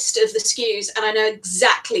the list of the SKUs, and I know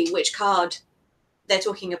exactly which card they're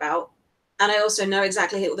talking about. And I also know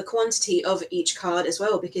exactly the quantity of each card as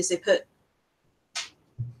well, because they put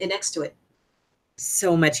it next to it.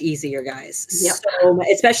 So much easier, guys. Yep. So,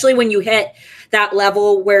 especially when you hit that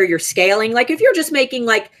level where you're scaling. Like if you're just making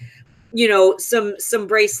like, you know, some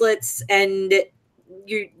bracelets and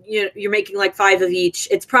you're making like 5 of each,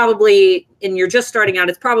 it's probably, and you're just starting out,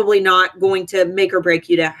 it's probably not going to make or break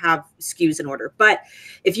you to have SKUs in order. But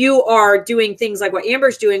if you are doing things like what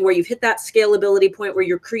Amber's doing, where you've hit that scalability point where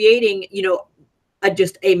you're creating, you know,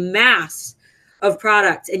 just a mass of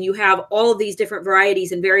products, and you have all of these different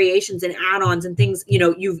varieties and variations and add-ons and things, you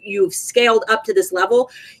know, you've scaled up to this level,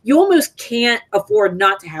 you almost can't afford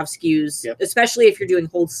not to have SKUs, especially if you're doing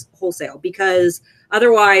wholesale, because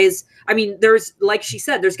otherwise, I mean, there's, like she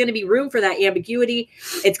said, there's going to be room for that ambiguity.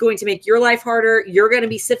 It's going to make your life harder. You're going to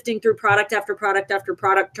be sifting through product after product after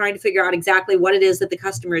product, trying to figure out exactly what it is that the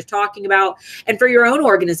customer is talking about. And for your own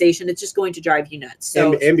organization, it's just going to drive you nuts.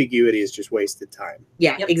 So ambiguity is just wasted time.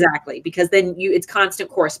 Yeah, exactly. Because then it's constant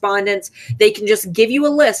correspondence. They can just give you a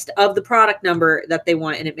list of the product number that they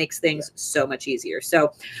want, and it makes things so much easier.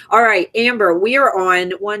 So, all right, Amber, we are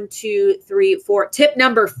on 1, 2, 3, 4. Tip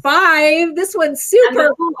number 5. This one's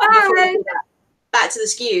super fun. Back to the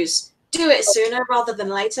SKUs. Do it sooner rather than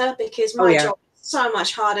later, because my job is so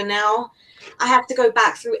much harder now. I have to go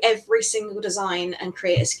back through every single design and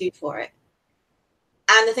create a SKU for it.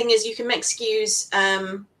 And the thing is, you can make SKUs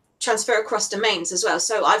transfer across domains as well.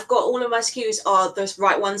 So I've got all of my SKUs are the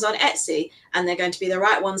right ones on Etsy, and they're going to be the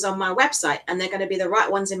right ones on my website, and they're going to be the right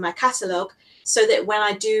ones in my catalog, so that when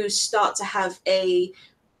I do start to have a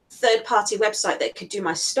third-party website that could do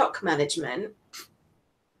my stock management,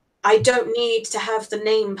 I don't need to have the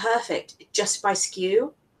name perfect just by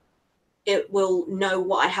SKU. It will know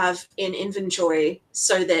what I have in inventory,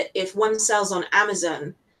 so that if one sells on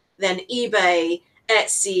Amazon, then eBay,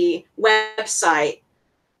 Etsy, website,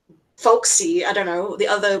 Folksy, I don't know, the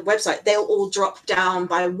other website, they'll all drop down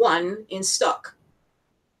by 1 in stock.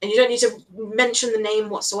 And you don't need to mention the name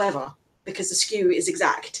whatsoever, because the SKU is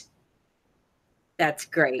exact. That's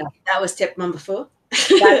great. That was tip number 4.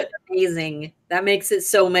 That's amazing. That makes it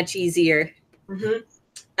so much easier.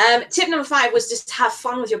 Tip number 5 was just have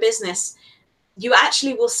fun with your business. You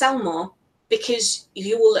actually will sell more because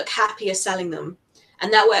you will look happier selling them.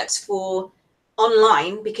 And that works for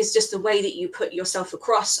online, because just the way that you put yourself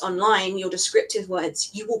across online, your descriptive words,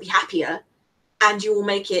 you will be happier, and you will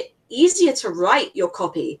make it easier to write your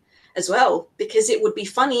copy as well, because it would be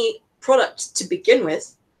funny product to begin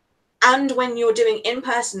with. And when you're doing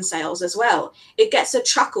in-person sales as well, it gets a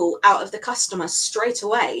chuckle out of the customer straight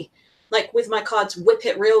away. Like with my cards, Whip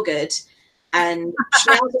It Real Good and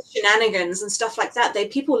Shenanigans and stuff like that,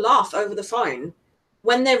 people laugh over the phone.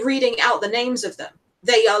 When they're reading out the names of them,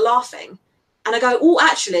 they are laughing. And I go, oh,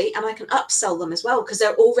 actually, and I can upsell them as well, because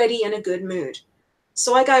they're already in a good mood.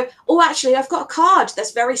 So I go, oh, actually, I've got a card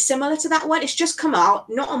that's very similar to that one. It's just come out,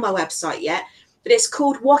 not on my website yet, but it's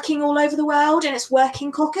called Walking All Over the World, and it's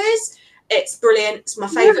working cookers. It's brilliant. It's my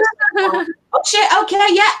favorite. Oh, shit. Okay.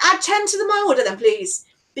 Yeah. Add 10 to my order then, please.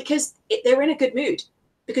 Because they're in a good mood,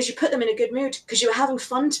 because you put them in a good mood, because you were having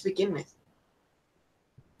fun to begin with.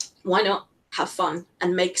 Why not have fun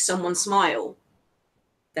and make someone smile?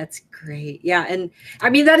 That's great. Yeah. And I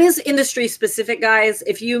mean, that is industry specific, guys.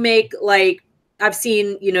 If you make, like, I've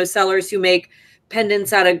seen, you know, sellers who make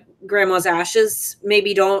pendants out of grandma's ashes,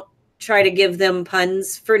 maybe don't try to give them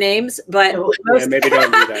puns for names, but maybe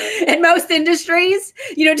don't do that. In most industries,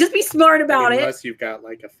 you know, just be smart about it. Unless you've got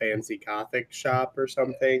like a fancy Gothic shop or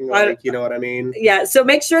something, like, you know what I mean? Yeah. So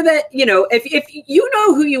make sure that, you know, if you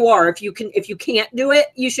know who you are, if you can't do it,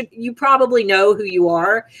 you probably know who you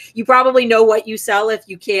are. You probably know what you sell. If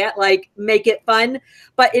you can't, like, make it fun.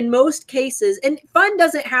 But in most cases, and fun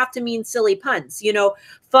doesn't have to mean silly puns, you know,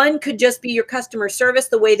 fun could just be your customer service,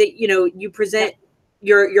 the way that, you know, you present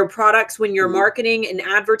your products when you're marketing and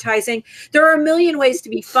advertising. There are a million ways to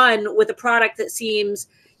be fun with a product that seems,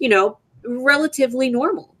 you know, relatively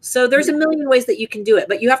normal. So there's a million ways that you can do it,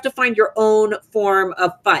 but you have to find your own form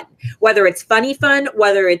of fun, whether it's funny fun,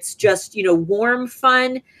 whether it's just, you know, warm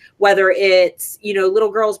fun, whether it's, you know, little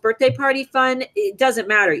girl's birthday party fun. It doesn't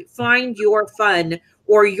matter. Find your fun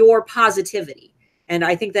or your positivity. And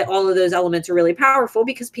I think that all of those elements are really powerful,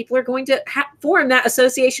 because people are going to form that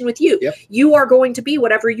association with you. You are going to be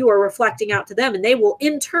whatever you are reflecting out to them, and they will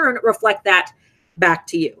in turn reflect that back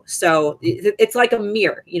to you. So it's like a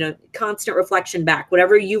mirror, you know, constant reflection back.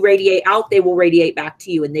 Whatever you radiate out, they will radiate back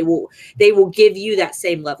to you, and they will give you that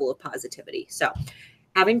same level of positivity. So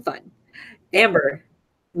having fun. Amber,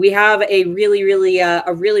 we have a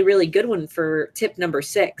really good one for tip number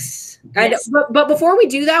 6. Yes. And but before we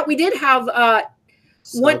do that, we did have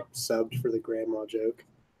subbed for the grandma joke.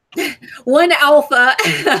 one alpha.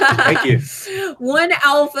 Thank you. One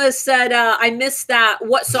alpha said, I missed that.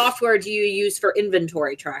 What software do you use for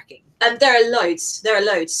inventory tracking? And there are loads. There are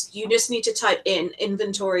loads. You just need to type in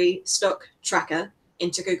inventory stock tracker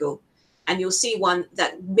into Google, and you'll see one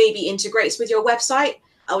that maybe integrates with your website.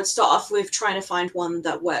 I would start off with trying to find one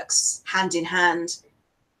that works hand in hand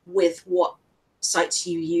with what sites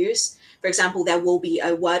you use. For example, there will be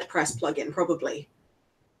a WordPress plugin probably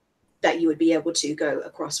that you would be able to go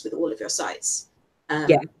across with all of your sites.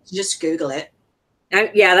 Just Google it.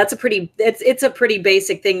 Yeah, that's it's a pretty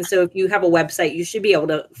basic thing. So if you have a website, you should be able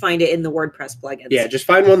to find it in the WordPress plugins. Yeah, just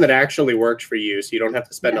find one that actually works for you, so you don't have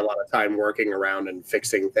to spend a lot of time working around and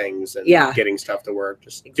fixing things and getting stuff to work.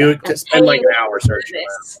 Just do it. Spend like an hour searching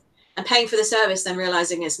around. And paying for the service, then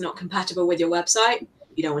realizing it's not compatible with your website.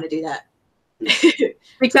 You don't want to do that.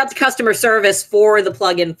 Reach out to customer service for the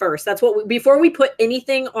plugin first. That's what before we put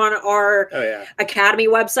anything on our Academy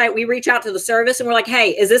website, we reach out to the service and we're like,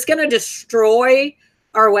 hey, is this going to destroy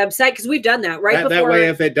our website? Because we've done that that way.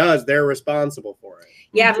 If it does, they're responsible for it.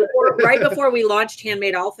 Yeah, right before we launched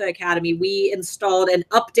Handmade Alpha Academy, we installed an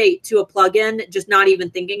update to a plugin, just not even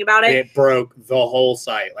thinking about it. It broke the whole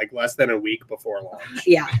site like less than a week before launch.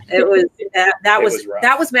 Yeah, it was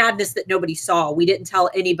that was madness that nobody saw. We didn't tell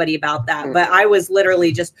anybody about that, but I was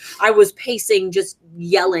literally I was pacing, just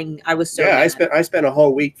yelling. I was so mad. I spent a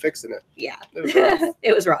whole week fixing it. Yeah, it was rough.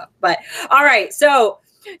 It was rough. But all right, so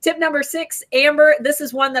tip number 6, Amber, this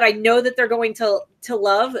is one that I know that they're going to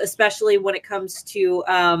love, especially when it comes to,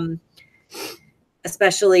 I'll just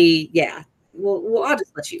let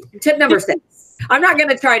you. Tip number 6. I'm not going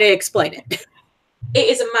to try to explain it. It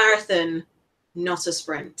is a marathon, not a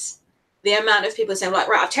sprint. The amount of people saying, like,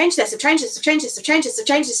 right, I've changed this, I've changed this, I've changed this, I've changed this, I've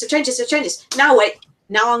changed this, I've changed this, I've changed this. Now wait.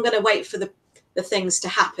 Now I'm going to wait for the things to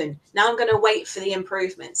happen. Now I'm going to wait for the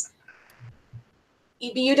improvements.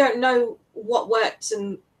 You don't know what worked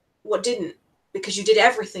and what didn't because you did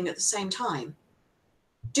everything at the same time.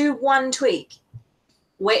 Do one tweak,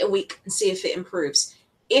 wait a week and see if it improves.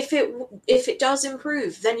 If it does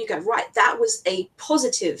improve, then you go, right, that was a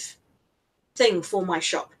positive thing for my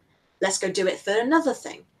shop. Let's go do it for another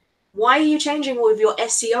thing. Why are you changing all of your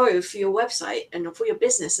SEO for your website and for your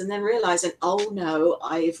business and then realizing, oh no,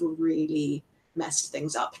 I've really messed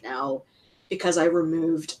things up now because I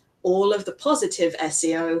removed all of the positive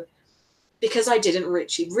SEO because I didn't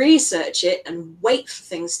research it and wait for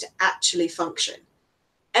things to actually function.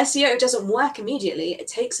 SEO doesn't work immediately. It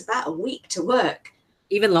takes about a week to work.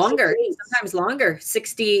 Even longer, sometimes longer,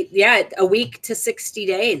 a week to 60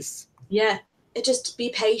 days. Yeah, just be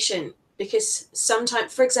patient because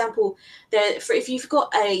sometimes, for example, if you've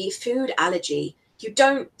got a food allergy, you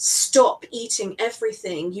don't stop eating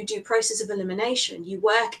everything. You do process of elimination. You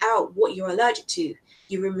work out what you're allergic to.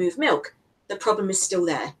 You remove milk. The problem is still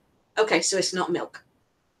there. Okay, so it's not milk.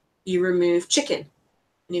 You remove chicken.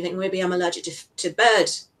 And you think, maybe I'm allergic to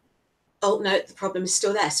bird. Oh, no, the problem is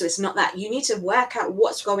still there. So it's not that. You need to work out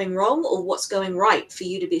what's going wrong or what's going right for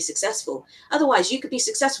you to be successful. Otherwise, you could be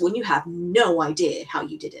successful and you have no idea how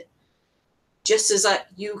you did it. Just as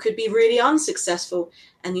you could be really unsuccessful.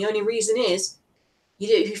 And the only reason is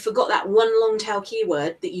you forgot that one long tail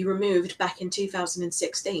keyword that you removed back in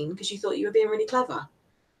 2016 because you thought you were being really clever.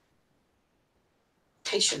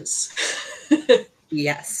 Patience.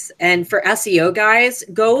 Yes. And for SEO guys,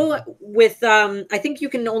 go with, I think you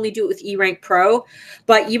can only do it with eRank Pro,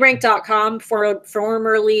 but eRank.com,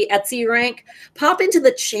 formerly Etsy Rank, pop into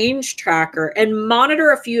the change tracker and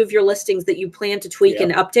monitor a few of your listings that you plan to tweak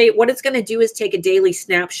and update. What it's going to do is take a daily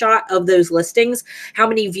snapshot of those listings, how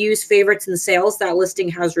many views, favorites, and sales that listing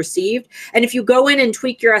has received. And if you go in and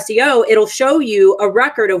tweak your SEO, it'll show you a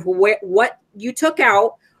record of what you took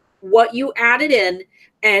out, what you added in,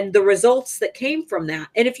 and the results that came from that.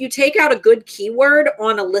 And if you take out a good keyword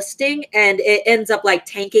on a listing and it ends up like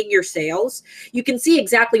tanking your sales, you can see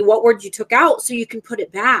exactly what word you took out so you can put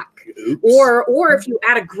it back. Oops. Or if you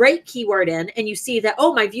add a great keyword in and you see that,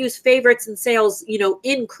 oh, my views, favorites, and sales,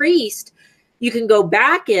 increased, you can go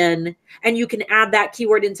back in and you can add that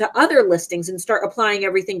keyword into other listings and start applying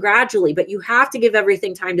everything gradually. But you have to give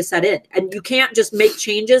everything time to set in. And you can't just make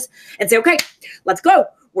changes and say, okay, let's go.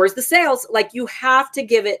 Where's the sales? Like, you have to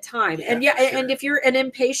give it time. And and if you're an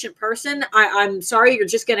impatient person, I'm sorry, you're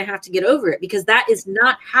just going to have to get over it because that is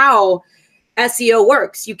not how SEO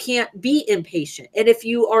works. You can't be impatient. And if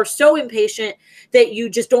you are so impatient that you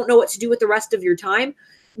just don't know what to do with the rest of your time,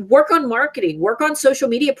 work on marketing, work on social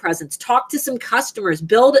media presence, talk to some customers,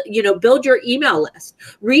 build your email list,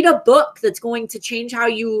 read a book that's going to change how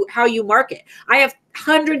you market. I have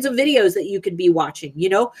hundreds of videos that you could be watching.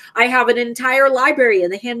 I have an entire library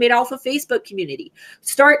in the Handmade Alpha Facebook community.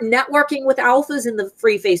 Start networking with alphas in the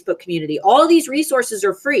free Facebook community. All of these resources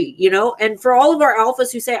are free, and for all of our alphas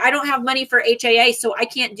who say, I don't have money for HAA, so I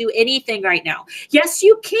can't do anything right now. Yes,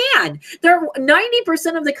 you can.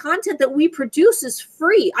 90% of the content that we produce is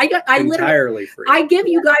free. I entirely free. I give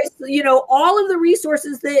you guys, all of the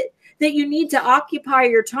resources that you need to occupy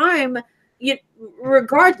your time,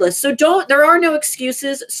 regardless. So there are no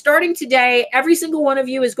excuses. Starting today, every single one of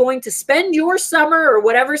you is going to spend your summer or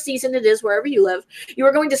whatever season it is, wherever you live. You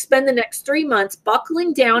are going to spend the next 3 months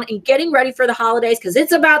buckling down and getting ready for the holidays, because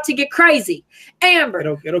it's about to get crazy.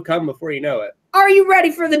 Amber, it'll come before you know it. Are you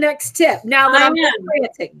ready for the next tip? Now that I'm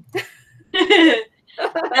ranting.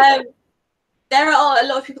 There are a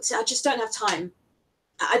lot of people say, I just don't have time.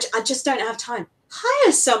 I just don't have time.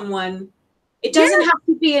 Hire someone. It doesn't have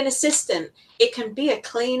to be an assistant. It can be a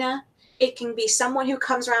cleaner. It can be someone who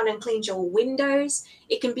comes around and cleans your windows.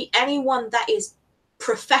 It can be anyone that is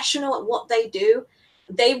professional at what they do.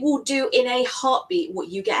 They will do in a heartbeat what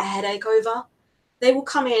you get a headache over. They will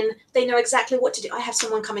come in. They know exactly what to do. I have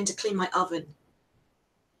someone come in to clean my oven.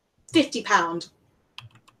 £50.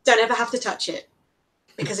 Don't ever have to touch it,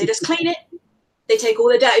 because they just clean it. They take all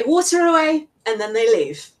the dirty water away, and then they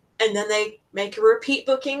leave. And then they make a repeat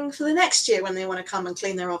booking for the next year when they want to come and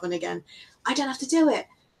clean their oven again. I don't have to do it.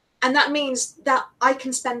 And that means that I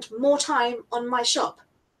can spend more time on my shop.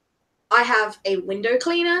 I have a window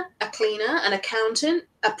cleaner, a cleaner, an accountant,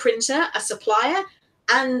 a printer, a supplier,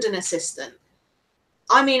 and an assistant.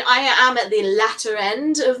 I mean, I am at the latter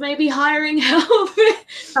end of maybe hiring help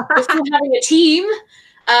before having a team.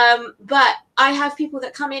 But I have people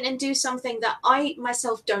that come in and do something that I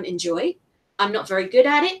myself don't enjoy. I'm not very good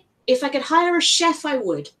at it. If I could hire a chef, I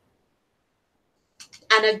would.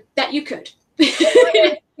 And I bet you could.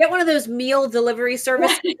 Get one of those meal delivery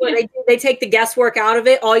services where they take the guesswork out of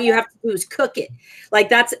it. All you have to do is cook it. Like,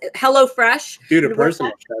 that's HelloFresh. Dude, a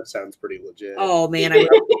personal chef sounds pretty legit. Oh man, I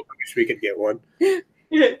wish we could get one.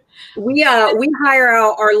 We hire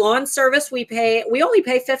out our lawn service. We only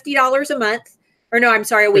pay $50 a month. Or no, I'm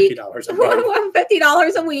sorry, a week. $50 a month.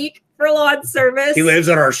 $50 a week for lawn service. He lives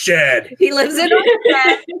in our shed. He lives in our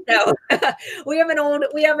shed. No, we have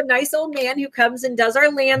a nice old man who comes and does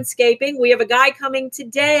our landscaping. We have a guy coming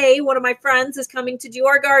today. One of my friends is coming to do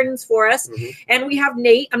our gardens for us. Mm-hmm. And we have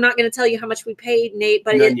Nate. I'm not going to tell you how much we paid Nate,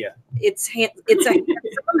 but it's a handsome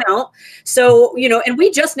amount. So, and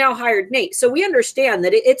we just now hired Nate. So we understand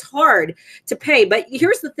that it's hard to pay. But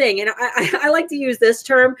here's the thing, and I like to use this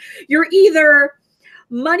term. You're either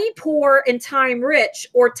money poor and time rich,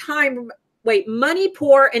 or money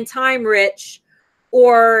poor and time rich,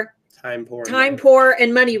 or time poor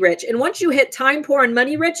and money rich. And once you hit time poor and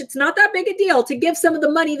money rich, it's not that big a deal to give some of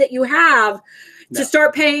the money that you have to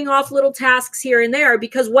start paying off little tasks here and there,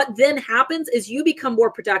 because what then happens is you become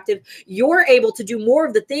more productive. You're able to do more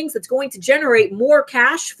of the things that's going to generate more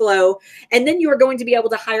cash flow. And then you're going to be able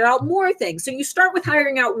to hire out more things. So you start with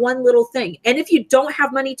hiring out one little thing. And if you don't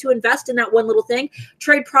have money to invest in that one little thing,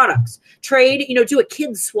 trade products, do a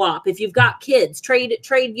kids swap. If you've got kids, trade, a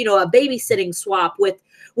babysitting swap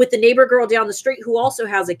with the neighbor girl down the street who also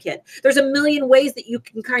has a kid. There's a million ways that you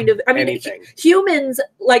can humans,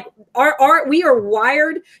 like, we are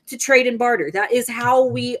wired to trade and barter. That is how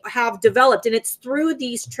we have developed. And it's through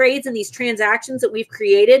these trades and these transactions that we've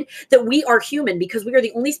created that we are human, because we are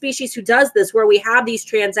the only species who does this, where we have these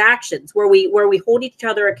transactions, where we hold each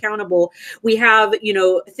other accountable. We have,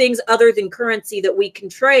 things other than currency that we can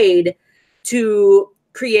trade to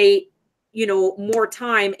create more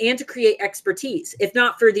time and to create expertise. If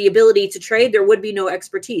not for the ability to trade, there would be no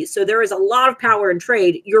expertise. So there is a lot of power in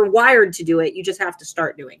trade. You're wired to do it. You just have to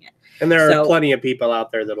start doing it. And there are plenty of people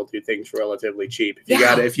out there that'll do things relatively cheap.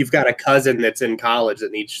 If you've got a cousin that's in college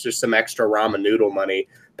that needs just some extra ramen noodle money,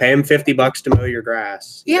 pay him $50 to mow your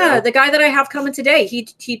grass. Yeah, the guy that I have coming today, he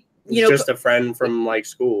just a friend from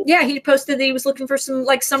school. Yeah, he posted that he was looking for some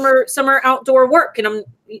summer outdoor work, and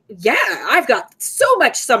I've got so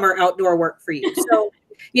much summer outdoor work for you. So,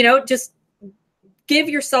 just give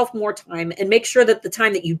yourself more time and make sure that the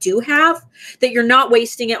time that you do have, that you're not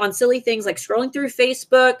wasting it on silly things like scrolling through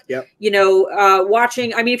Facebook. Yep.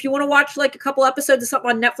 Watching. I mean, if you want to watch a couple episodes of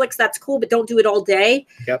something on Netflix, that's cool, but don't do it all day.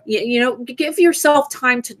 Yep. Give yourself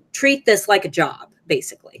time to treat this like a job,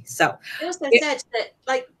 basically. So I also said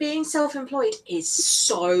that being self-employed is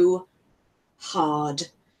so hard.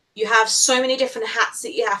 You have so many different hats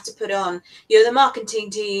that you have to put on. You're the marketing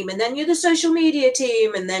team, and then you're the social media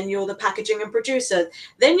team, and then you're the packaging and producer.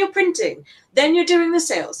 Then you're printing. Then you're doing the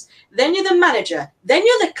sales. Then you're the manager. Then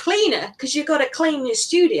you're the cleaner, because you've got to clean your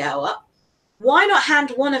studio up. Why not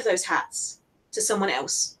hand one of those hats to someone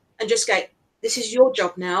else and just go, this is your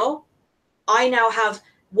job now. I now have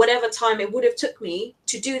whatever time it would have took me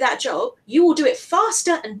to do that job. You will do it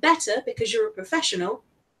faster and better because you're a professional.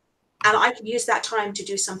 And I can use that time to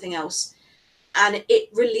do something else. And it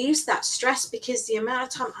relieves that stress, because the amount of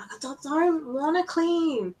time, I don't want to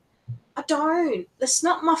clean. I don't. That's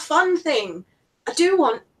not my fun thing. I do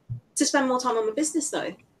want to spend more time on my business,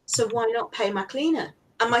 though. So why not pay my cleaner?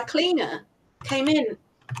 And my cleaner came in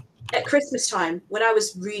at Christmas time when I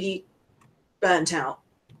was really burnt out.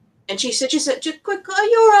 And she said, just quick, are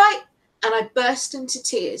you all right? And I burst into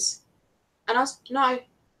tears. And I was, no,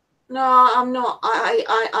 I'm not.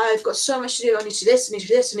 I've got so much to do. I need to do this, I need to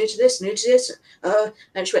do this, I need to do this, I need to do this.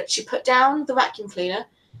 And she put down the vacuum cleaner.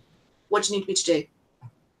 What do you need me to do?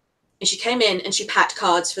 And she came in and she packed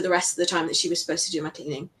cards for the rest of the time that she was supposed to do my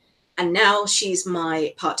cleaning. And now she's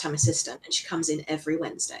my part-time assistant, and she comes in every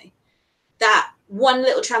Wednesday. That one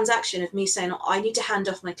little transaction of me saying, I need to hand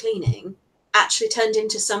off my cleaning, actually turned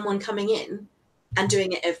into someone coming in and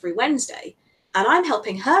doing it every Wednesday. And I'm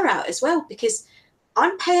helping her out as well, because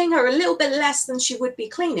I'm paying her a little bit less than she would be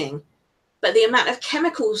cleaning, but the amount of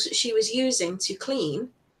chemicals she was using to clean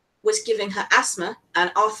was giving her asthma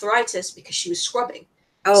and arthritis because she was scrubbing.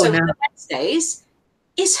 Oh, so no. Wednesdays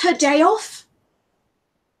is her day off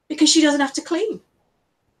because she doesn't have to clean.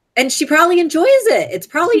 And she probably enjoys it. It's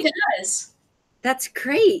probably... She does. That's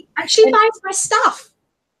great. And she buys my stuff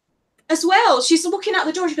as well. She's walking out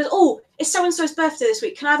the door. She goes, oh, it's so-and-so's birthday this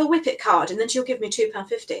week. Can I have a Whippet card? And then she'll give me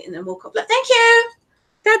 £2.50, and then we'll like, thank you.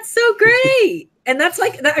 That's so great. And that's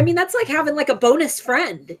like, I mean, that's like having like a bonus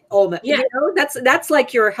friend. Almost, yeah. You know, that's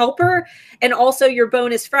like your helper and also your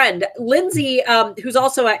bonus friend. Lindsay, who's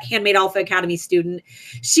also a Handmade Alpha Academy student,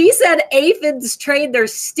 she said aphids trade their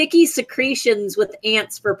sticky secretions with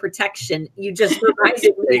ants for protection. You just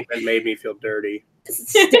reminded me. It made me feel dirty.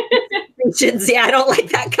 Secretions. Yeah, I don't like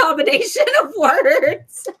that combination of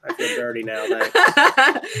words. I feel dirty now.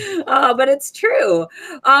 But it's true.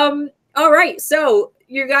 All right. So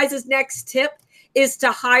your guys' next tip is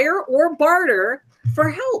to hire or barter for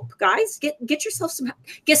help, guys. Get yourself some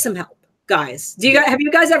help, guys. Have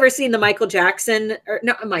you guys ever seen the Michael Jordan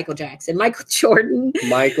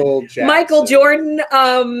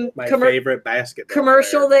my favorite basketball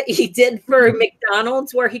commercial player. that he did for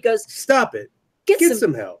McDonald's, where he goes, stop it, get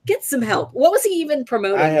some help, get some help. What was he even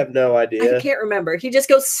promoting? I have no idea. I can't remember. He just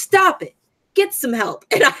goes, stop it, get some help.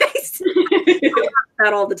 And I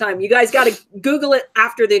that all the time. You guys got to Google it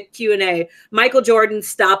after the Q&A. Michael Jordan,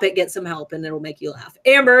 stop it, get some help, and it'll make you laugh.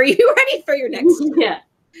 Amber, are you ready for your next? Yeah.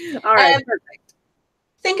 All right. Perfect.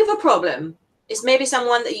 Think of a problem. It's maybe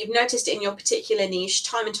someone that you've noticed in your particular niche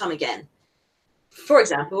time and time again. For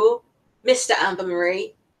example, Mr. Amber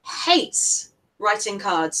Marie hates writing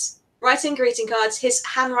cards. Writing greeting cards. His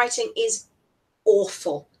handwriting is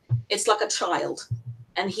awful. It's like a child.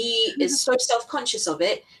 And he is so self-conscious of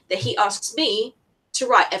it that he asks me to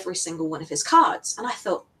write every single one of his cards. And I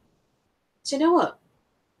thought, do you know what?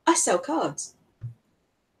 I sell cards.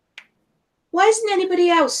 Why isn't anybody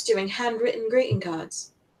else doing handwritten greeting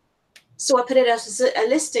cards? So I put it as a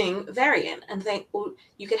listing variant and think, well,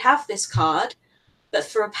 you could have this card, but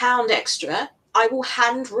for £1 extra, I will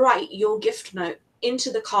handwrite your gift note into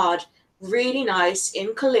the card, really nice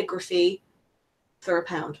in calligraphy, for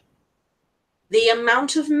 £1. The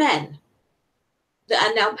amount of men that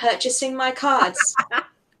are now purchasing my cards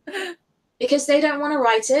because they don't want to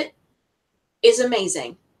write it is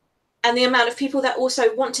amazing. And the amount of people that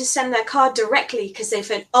also want to send their card directly because they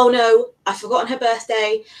said, oh no, I've forgotten her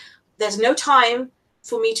birthday. There's no time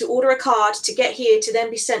for me to order a card to get here to then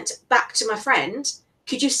be sent back to my friend.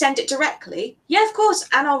 Could you send it directly? Yeah, of course.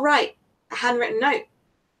 And I'll write a handwritten note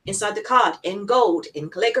inside the card in gold, in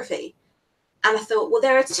calligraphy. And I thought, well,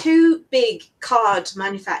 there are two big card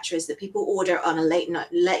manufacturers that people order on a late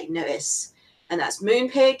notice, and that's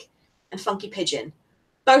Moonpig and Funky Pigeon.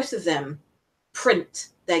 Both of them print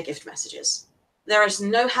their gift messages. There is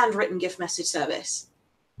no handwritten gift message service.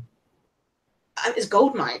 It's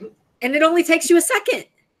goldmine. And it only takes you a second.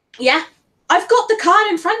 Yeah. I've got the card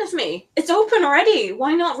in front of me. It's open already.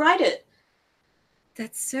 Why not write it?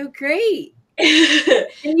 That's so great.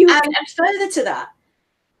 and further to that,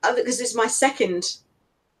 because it's my second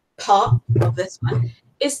part of this one,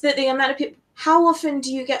 is that the amount of people, how often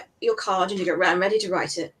do you get your card and you go, right, I'm ready to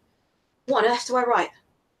write it. What on earth do I write?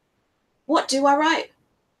 What do I write?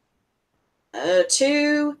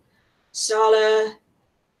 To Starla,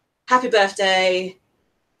 happy birthday,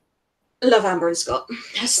 love Amber and Scott.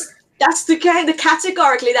 That's the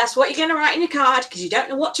categorically, that's what you're going to write in your card because you don't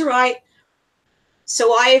know what to write.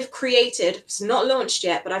 So I've created, it's not launched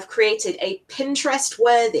yet, but I've created a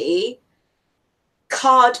Pinterest-worthy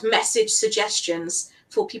card message suggestions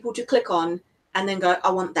for people to click on and then go,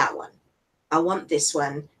 I want that one. I want this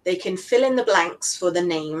one. They can fill in the blanks for the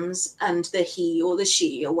names and the he or the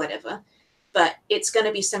she or whatever. But it's going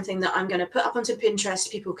to be something that I'm going to put up onto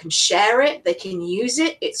Pinterest. People can share it. They can use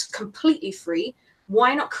it. It's completely free.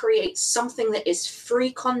 Why not create something that is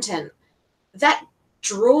free content that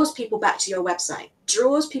draws people back to your website,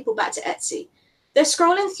 draws people back to Etsy? They're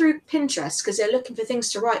scrolling through Pinterest because they're looking for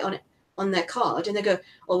things to write on it, on their card, and they go,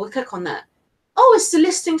 oh, we'll click on that. Oh, it's the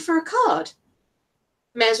listing for a card.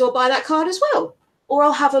 May as well buy that card as well. Or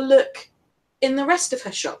I'll have a look in the rest of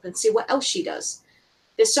her shop and see what else she does.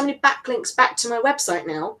 There's so many backlinks back to my website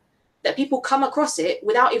now that people come across it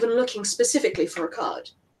without even looking specifically for a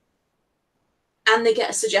card. And they get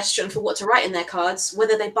a suggestion for what to write in their cards.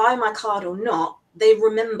 Whether they buy my card or not, they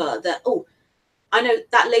remember that, oh, I know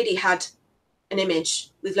that lady had an image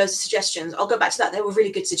with loads of suggestions. I'll go back to that. They were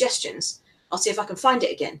really good suggestions. I'll see if I can find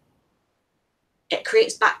it again. It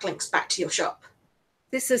creates backlinks back to your shop.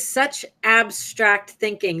 This is such abstract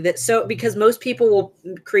thinking that because most people will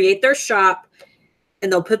create their shop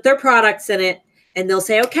and they'll put their products in it and they'll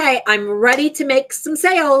say, okay, I'm ready to make some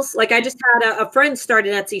sales. Like I just had a friend start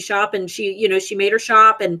an Etsy shop and she made her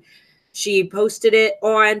shop and she posted it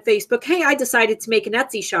on Facebook. Hey, I decided to make an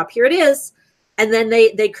Etsy shop. Here it is. And then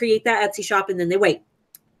they create that Etsy shop and then they wait.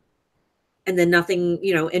 And then nothing,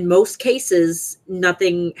 in most cases,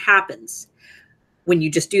 nothing happens when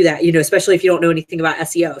you just do that, especially if you don't know anything about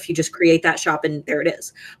SEO, if you just create that shop and there it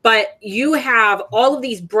is. But you have all of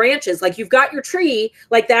these branches, like you've got your tree,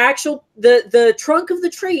 like the trunk of the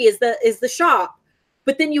tree is the shop.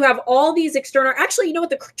 But then you have all these external, actually, you know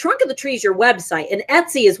what? The trunk of the tree is your website and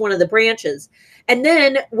Etsy is one of the branches. And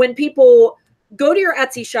then when people go to your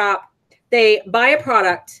Etsy shop, they buy a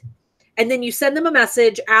product and then you send them a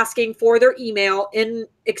message asking for their email in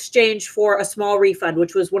exchange for a small refund,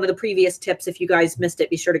 which was one of the previous tips. If you guys missed it,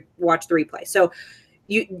 be sure to watch the replay. So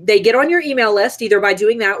they get on your email list either by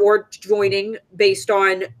doing that or joining based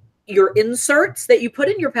on your inserts that you put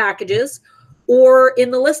in your packages or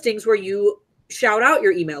in the listings where you shout out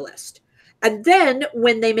your email list. And then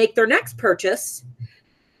when they make their next purchase,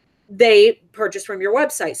 they purchase from your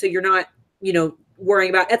website. So you're not,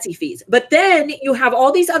 worrying about Etsy fees. But then you have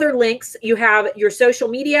all these other links. You have your social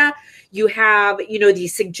media. You have,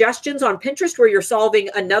 these suggestions on Pinterest where you're solving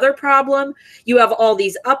another problem. You have all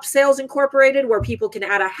these upsells incorporated where people can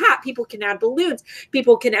add a hat, people can add balloons,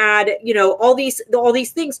 people can add, all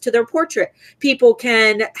these things to their portrait. People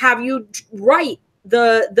can have you write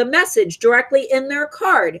the message directly in their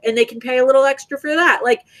card and they can pay a little extra for that.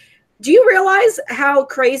 Like, do you realize how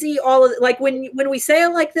crazy when we say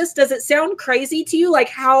it like this, does it sound crazy to you? Like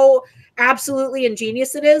how absolutely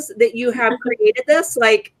ingenious it is that you have created this?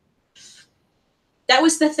 Like, that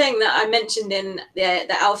was the thing that I mentioned in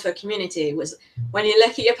the Alpha community was when you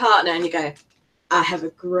look at your partner and you go, I have a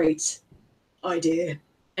great idea.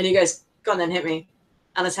 And he goes, go on then, hit me.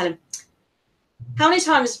 And I tell him, how many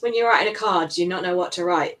times when you're writing a card, do you not know what to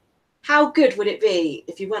write? How good would it be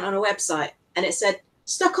if you went on a website and it said,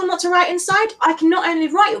 stuck on what to write inside? I can not only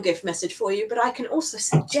write your gift message for you, but I can also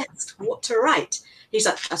suggest what to write. He's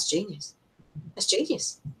like, that's genius. That's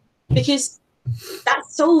genius. Because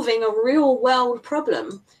that's solving a real world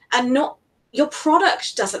problem and not your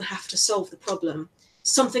product doesn't have to solve the problem.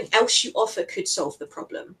 Something else you offer could solve the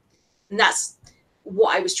problem. And that's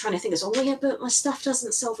what I was trying to think is, oh yeah, but my stuff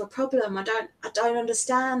doesn't solve a problem. I don't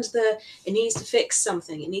understand it needs to fix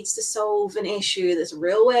something. It needs to solve an issue. There's a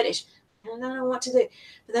real world issue. I don't know what to do.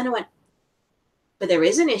 But then I went, but there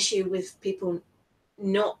is an issue with people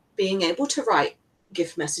not being able to write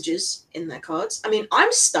gift messages in their cards. I mean,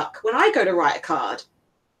 I'm stuck when I go to write a card,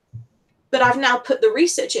 but I've now put the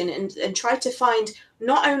research in and tried to find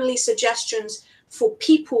not only suggestions for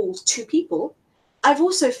people to people, I've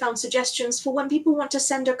also found suggestions for when people want to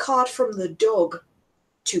send a card from the dog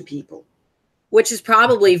to people. Which is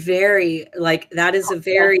probably very that is a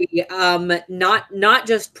very not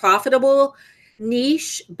just profitable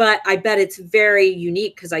niche, but I bet it's very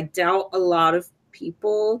unique because I doubt a lot of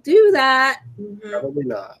people do that. Probably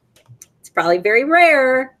not. It's probably very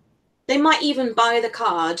rare. They might even buy the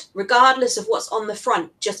card regardless of what's on the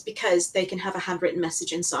front, just because they can have a handwritten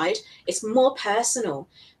message inside. It's more personal.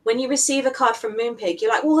 When you receive a card from Moonpig,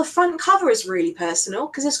 you're like, well, the front cover is really personal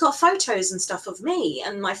because it's got photos and stuff of me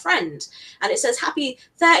and my friend. And it says happy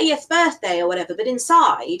 30th birthday or whatever. But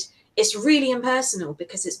inside, it's really impersonal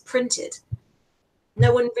because it's printed.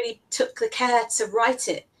 No one really took the care to write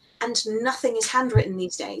it. And nothing is handwritten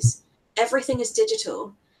these days. Everything is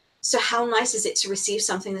digital. So how nice is it to receive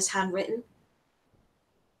something that's handwritten?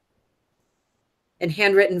 And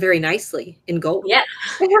handwritten very nicely in gold. Yeah.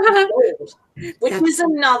 Gold, which is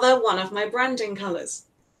another one of my branding colors.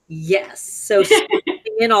 Yes. So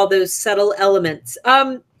in all those subtle elements.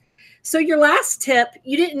 So your last tip,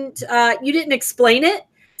 you didn't explain it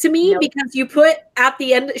to me. Nope. Because you put at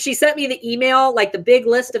the end, she sent me the email, like the big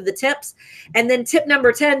list of the tips. And then tip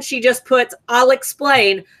number 10, she just puts, I'll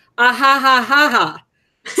explain, ah, ha, ha, ha, ha.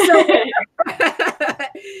 So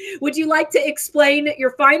would you like to explain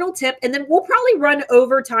your final tip? And then we'll probably run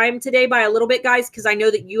over time today by a little bit, guys, because I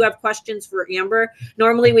know that you have questions for Amber.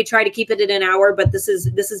 Normally we try to keep it at an hour, but this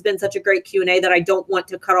has been such a great Q&A that I don't want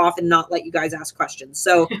to cut off and not let you guys ask questions.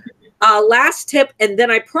 So last tip, and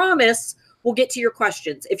then I promise we'll get to your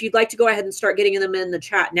questions. If you'd like to go ahead and start getting them in the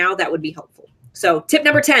chat now, that would be helpful. So tip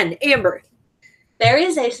number 10, Amber. There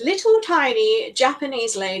is a little tiny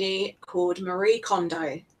Japanese lady called Marie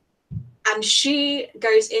Kondo, and she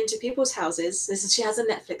goes into people's houses. She has a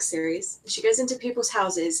Netflix series. She goes into people's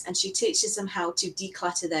houses and she teaches them how to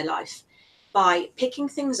declutter their life by picking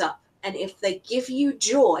things up. And if they give you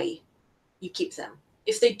joy, you keep them.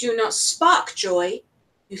 If they do not spark joy,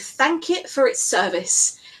 you thank it for its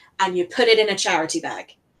service and you put it in a charity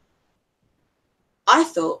bag. I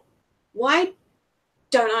thought, why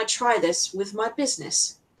don't I try this with my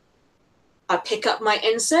business? I pick up my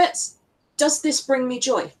inserts. Does this bring me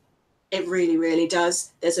joy? It really, really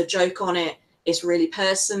does. There's a joke on it. It's really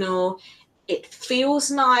personal. It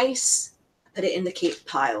feels nice. I put it in the keep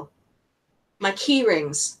pile. My key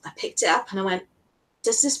rings, I picked it up and I went,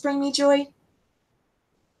 does this bring me joy?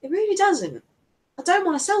 It really doesn't. I don't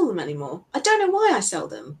want to sell them anymore. I don't know why I sell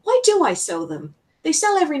them. Why do I sell them? They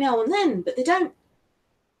sell every now and then, but they don't.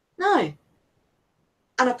 No.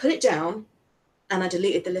 And I put it down and I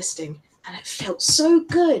deleted the listing and it felt so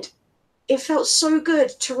good. It felt so good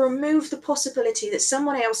to remove the possibility that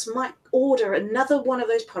someone else might order another one of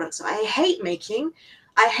those products I hate making.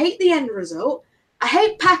 I hate the end result. I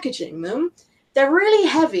hate packaging them. They're really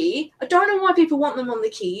heavy. I don't know why people want them on the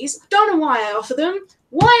keys. I don't know why I offer them.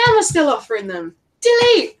 Why am I still offering them?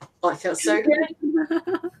 Delete. Oh, I felt so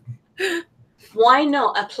good. Why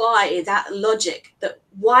not apply that logic that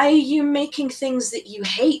why are you making things that you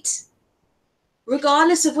hate?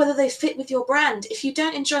 Regardless of whether they fit with your brand, if you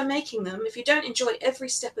don't enjoy making them, if you don't enjoy every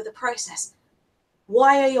step of the process,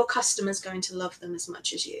 why are your customers going to love them as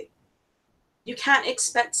much as you? You can't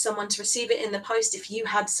expect someone to receive it in the post if you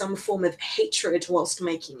had some form of hatred whilst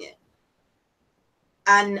making it.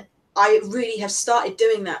 And I really have started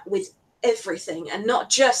doing that with everything, and not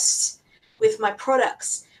just with my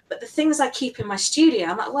products, but the things I keep in my studio.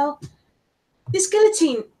 I'm like, well, this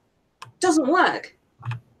guillotine doesn't work.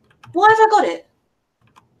 Why have I got it?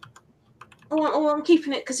 Oh, I'm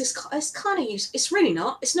keeping it because it's kind of useful. It's really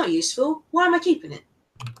not. It's not useful. Why am I keeping it?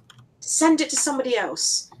 Send it to somebody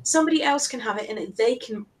else. Somebody else can have it and they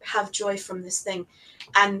can have joy from this thing.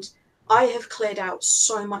 And I have cleared out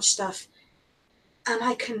so much stuff and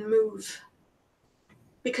I can move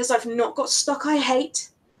because I've not got stock I hate.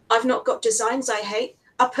 I've not got designs I hate.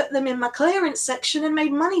 I put them in my clearance section and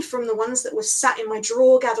made money from the ones that were sat in my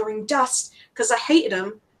drawer gathering dust because I hated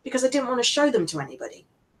them because I didn't want to show them to anybody.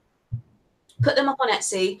 Put them up on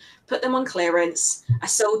Etsy, put them on clearance. I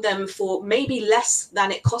sold them for maybe less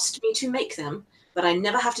than it cost me to make them, but I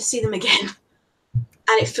never have to see them again.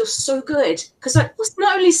 And it feels so good because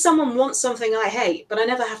not only someone wants something I hate, but I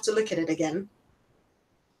never have to look at it again.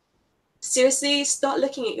 Seriously, start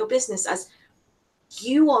looking at your business as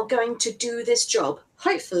you are going to do this job,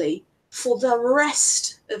 hopefully, for the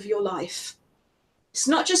rest of your life. It's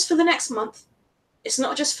not just for the next month. It's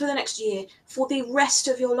not just for the next year, for the rest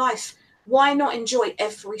of your life. Why not enjoy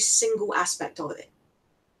every single aspect of it?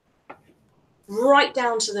 Right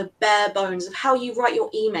down to the bare bones of how you write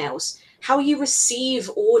your emails, how you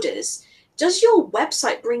receive orders. Does your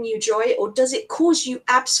website bring you joy, or does it cause you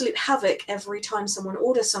absolute havoc every time someone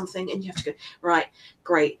orders something and you have to go, right,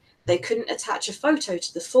 great. They couldn't attach a photo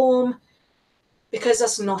to the form because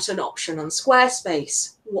that's not an option on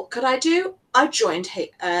Squarespace. What could I do? I joined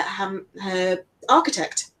her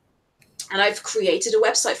architect. And I've created a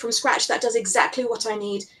website from scratch that does exactly what I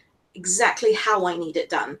need, exactly how I need it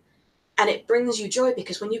done. And it brings you joy,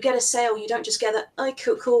 because when you get a sale, you don't just get that, oh,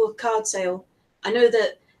 cool card sale. I know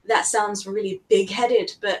that sounds really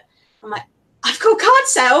big-headed, but I'm like, I've got a card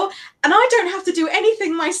sale and I don't have to do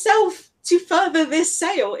anything myself to further this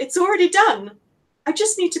sale. It's already done. I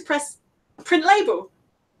just need to press print label.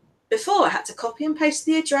 Before, I had to copy and paste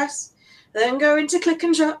the address, then go into click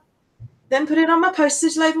and drop, then put it on my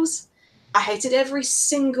postage labels. I hated every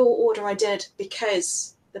single order I did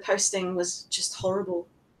because the posting was just horrible.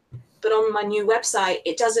 But on my new website,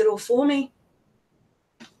 it does it all for me.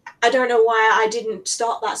 I don't know why I didn't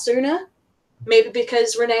start that sooner. Maybe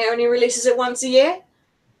because Renee only releases it once a year,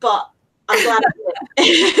 but I'm glad I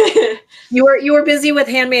did. You were busy with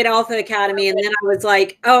Handmade Alpha Academy, and then I was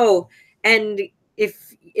like, oh, and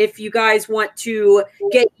if you guys want to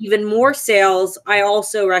get even more sales, I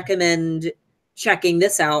also recommend checking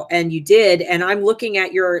this out. And you did. And I'm looking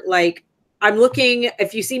at your, like, I'm looking,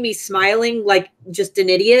 if you see me smiling like just an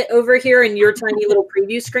idiot over here in your tiny little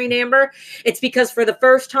preview screen, Amber, it's because for the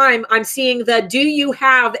first time I'm seeing the, do you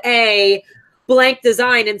have a blank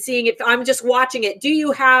design, and seeing it, I'm just watching it. Do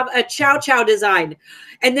you have a chow chow design?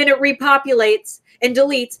 And then it repopulates and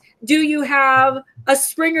deletes. Do you have a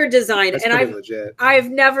Springer design? That's and legit. I've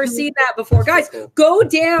never seen that before. Guys, go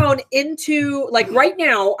down into, like, right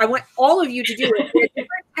now, I want all of you to do it in a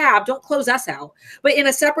different tab. Don't close us out, but in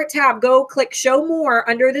a separate tab, go click show more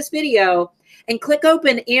under this video and click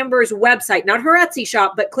open Amber's website, not her Etsy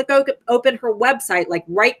shop, but click open her website, like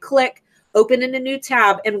right click, open in a new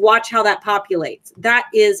tab, and watch how that populates. That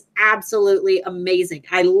is absolutely amazing.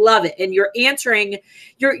 I love it. And you're answering,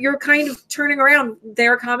 you're kind of turning around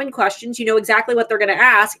their common questions. You know exactly what they're going to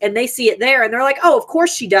ask, and they see it there and they're like, oh, of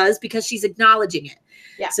course she does, because she's acknowledging it.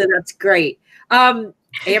 Yeah. So that's great.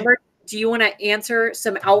 Amber, do you want to answer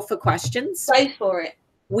some alpha questions? Go for it.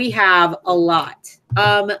 We have a lot.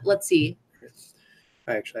 Let's see.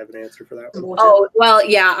 I actually have an answer for that one. Oh, well,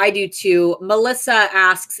 yeah, I do too. Melissa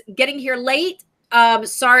asks, getting here late.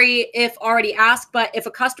 Sorry if already asked, but if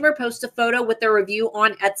a customer posts a photo with their review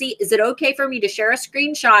on Etsy, is it okay for me to share a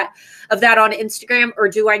screenshot of that on Instagram, or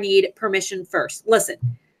do I need permission first? Listen,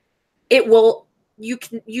 it will, you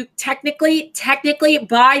technically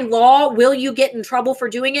by law, will you get in trouble for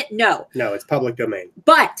doing it? No. No, it's public domain.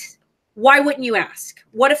 But why wouldn't you ask?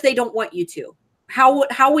 What if they don't want you to?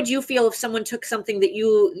 How would you feel if someone took something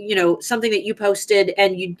that something that you posted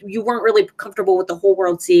and you weren't really comfortable with the whole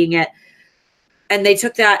world seeing it, and they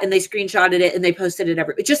took that and they screenshotted it and they posted it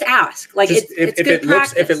everywhere? Just ask. Like, it's good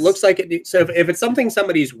practice. If it looks like it, so if it's something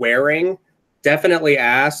somebody's wearing, definitely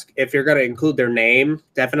ask. If you're going to include their name,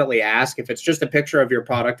 definitely ask. If it's just a picture of your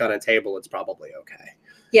product on a table, it's probably okay.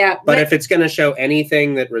 Yeah. But if it's going to show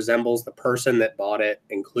anything that resembles the person that bought it,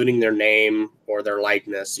 including their name or their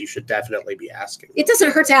likeness, you should definitely be asking. It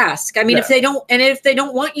doesn't hurt to ask. I mean, if they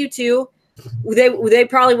don't want you to, they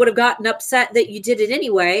probably would have gotten upset that you did it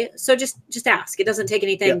anyway. So just ask. It doesn't take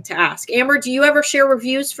anything to ask. Amber, do you ever share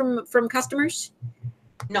reviews from customers?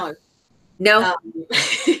 No. Well,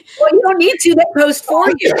 you don't need to. They post for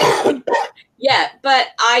you. Yeah,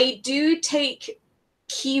 but I do take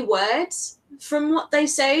keywords from what they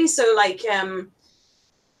say, so like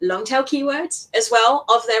long tail keywords as well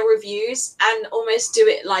of their reviews, and almost do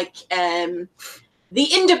it like the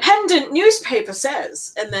independent newspaper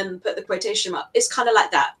says, and then put the quotation mark. It's kind of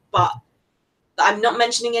like that, but I'm not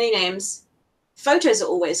mentioning any names. Photos are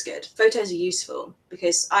always good. Photos are useful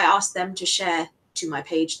because I ask them to share to my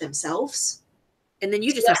page themselves, and then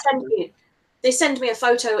you just they send me a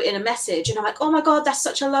photo in a message, and I'm like, oh my god, that's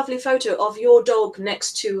such a lovely photo of your dog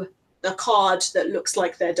next to a card that looks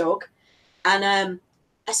like their dog. And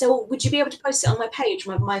I said, well, would you be able to post it on my page?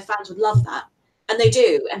 My fans would love that. And they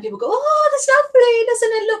do. And people go, oh, that's lovely.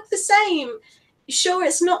 Doesn't it look the same? You sure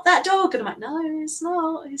it's not that dog? And I'm like, no, it's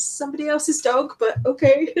not. It's somebody else's dog, but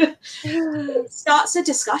okay. It starts a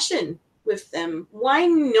discussion with them. Why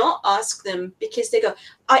not ask them? Because they go,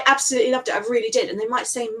 I absolutely loved it. I really did. And they might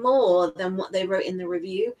say more than what they wrote in the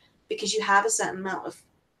review, because you have a certain amount of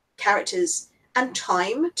characters and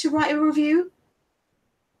time to write a review.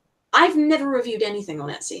 I've never reviewed anything on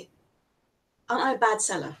Etsy. Aren't I a bad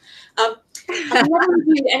seller? I've never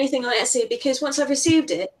reviewed anything on Etsy because once I've received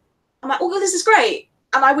it, I'm like, oh, well, this is great.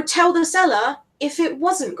 And I would tell the seller if it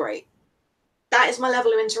wasn't great. That is my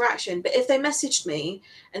level of interaction. But if they messaged me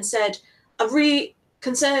and said, I'm really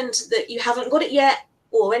concerned that you haven't got it yet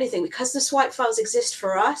or anything, because the swipe files exist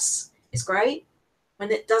for us, it's great. When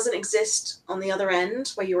it doesn't exist on the other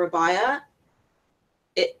end where you're a buyer,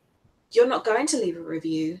 you're not going to leave a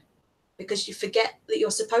review because you forget that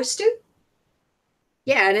you're supposed to.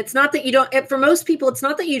 Yeah, and it's not that you don't, for most people, it's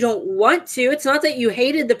not that you don't want to. It's not that you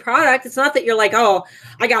hated the product. It's not that you're like, oh,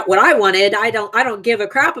 I got what I wanted. I don't give a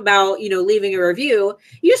crap about, leaving a review.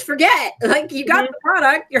 You just forget. Like, you got the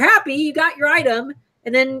product, you're happy, you got your item,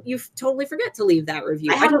 and then you totally forget to leave that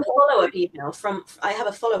review. I have a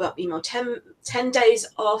follow-up email 10 days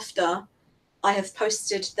after I have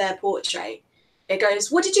posted their portrait. It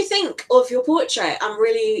goes, what did you think of your portrait? I'm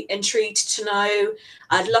really intrigued to know.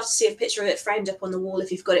 I'd love to see a picture of it framed up on the wall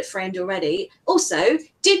if you've got it framed already. Also,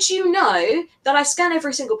 did you know that I scan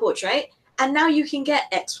every single portrait and now you can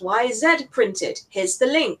get XYZ printed? Here's the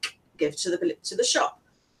link. Give to the shop.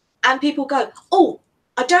 And people go, oh,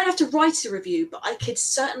 I don't have to write a review, but I could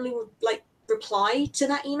certainly reply to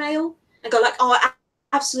that email and go like, oh, I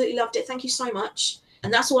absolutely loved it. Thank you so much.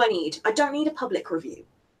 And that's all I need. I don't need a public review.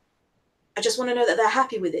 I just want to know that they're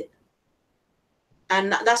happy with it.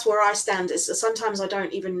 And that's where I stand. Is sometimes I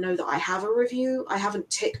don't even know that I have a review. I haven't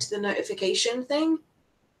ticked the notification thing.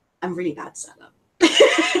 I'm really bad seller. You're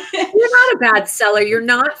not a bad seller. You're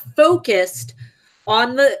not focused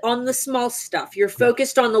on the small stuff. You're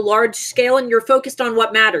focused on the large scale, and you're focused on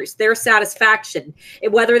what matters, their satisfaction.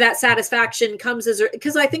 And whether that satisfaction comes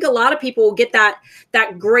because I think a lot of people will get that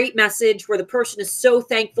great message where the person is so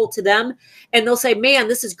thankful to them, and they'll say, man,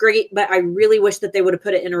 this is great, but I really wish that they would have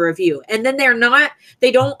put it in a review. And then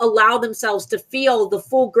they don't allow themselves to feel the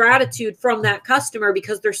full gratitude from that customer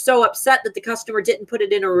because they're so upset that the customer didn't put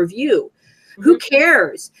it in a review. Who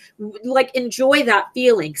cares? Like, enjoy that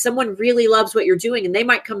feeling. Someone really loves what you're doing and they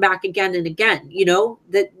might come back again and again,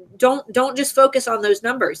 that don't just focus on those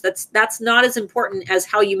numbers. That's not as important as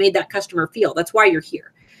how you made that customer feel. That's why you're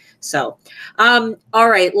here. So, all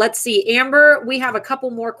right, let's see. Amber, we have a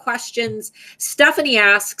couple more questions. Stephanie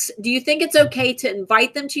asks, do you think it's okay to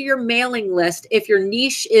invite them to your mailing list if your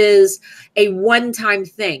niche is a one-time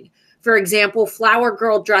thing? For example, flower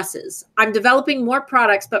girl dresses. I'm developing more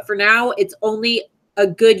products, but for now, it's only a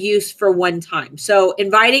good use for one time. So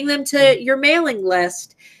inviting them to your mailing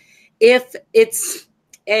list, if it's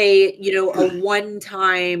a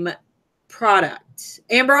one-time product.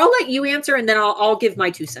 Amber, I'll let you answer, and then I'll give my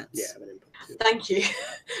 2 cents. Yeah, thank you.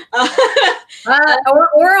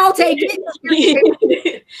 Or I'll take it.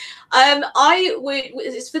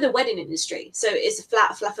 It's for the wedding industry, so it's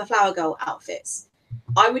for flower girl outfits.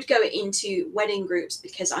 I would go into wedding groups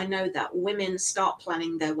because I know that women start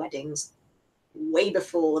planning their weddings way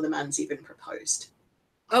before the man's even proposed.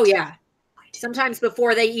 Oh, yeah. Sometimes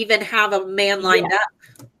before they even have a man lined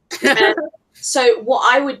up. So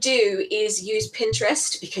what I would do is use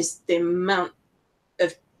Pinterest, because the amount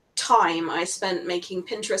of time I spent making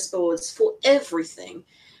Pinterest boards for everything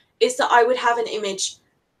is that I would have an image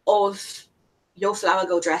of your flower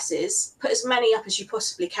girl dresses, put as many up as you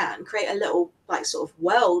possibly can, create a little sort of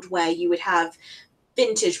world where you would have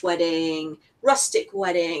vintage wedding, rustic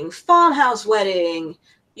wedding, farmhouse wedding.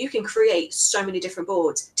 You can create so many different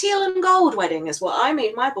boards. Teal and gold wedding is what I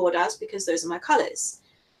made my board as, because those are my colors.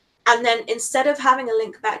 And then instead of having a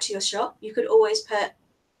link back to your shop, you could always put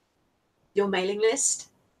your mailing list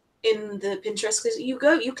in the Pinterest, because you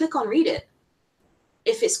click on read it.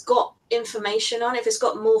 If it's got information on, if it's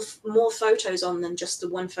got more photos on than just the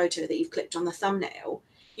one photo that you've clicked on the thumbnail,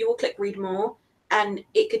 you will click read more, and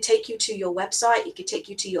it could take you to your website, it could take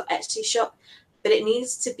you to your Etsy shop, but it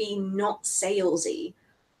needs to be not salesy,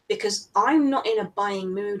 because I'm not in a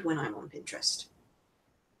buying mood when I'm on Pinterest.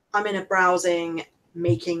 I'm in a browsing,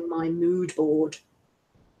 making my mood board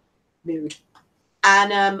mood.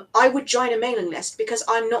 And I would join a mailing list because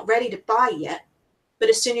I'm not ready to buy yet. But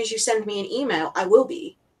as soon as you send me an email, I will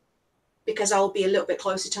be, because I'll be a little bit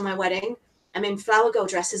closer to my wedding. I mean, flower girl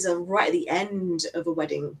dresses are right at the end of a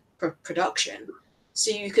wedding production.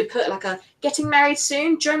 So you could put like a getting married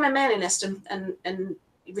soon, join my mailing list and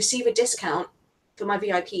receive a discount for my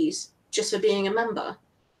VIPs just for being a member.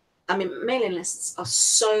 I mean, mailing lists are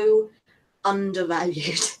so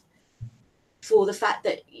undervalued for the fact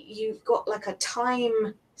that you've got like a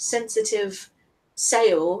time sensitive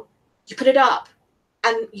sale. You put it up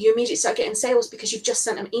and you immediately start getting sales because you've just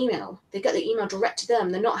sent them email. They get the email direct to them.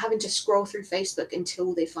 They're not having to scroll through Facebook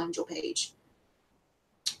until they find your page.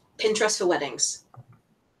 Pinterest for weddings.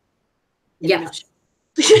 Yes.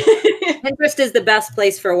 Pinterest is the best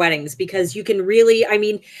place for weddings because you can really,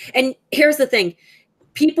 and here's the thing.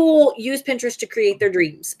 People use Pinterest to create their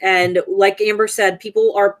dreams. And like Amber said,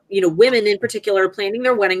 people are, women in particular, planning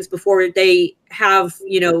their weddings before they have,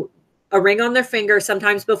 a ring on their finger,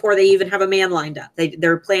 sometimes before they even have a man lined up.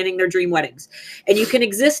 They're planning their dream weddings. And you can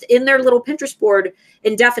exist in their little Pinterest board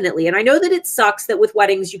indefinitely. And I know that it sucks that with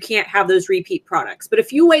weddings, you can't have those repeat products. But a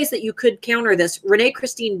few ways that you could counter this. Renee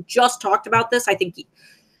Christine just talked about this, I think,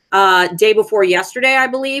 day before yesterday, I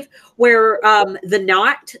believe, where The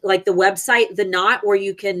Knot, like the website The Knot, where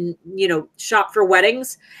you can, shop for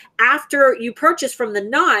weddings. After you purchase from The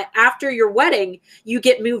Knot, after your wedding, you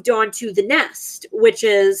get moved on to The Nest, which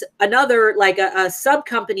is another, like a sub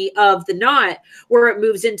company of The Knot, where it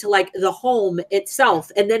moves into like the home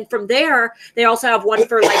itself. And then from there, they also have one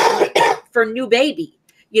for like for new baby.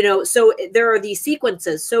 So there are these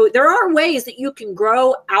sequences. So there are ways that you can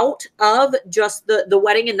grow out of just the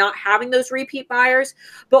wedding and not having those repeat buyers.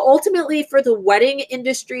 But ultimately, for the wedding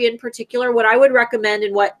industry in particular, what I would recommend,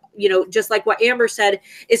 and what, just like what Amber said,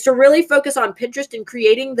 is to really focus on Pinterest and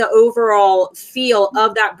creating the overall feel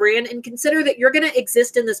of that brand, and consider that you're going to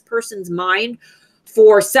exist in this person's mind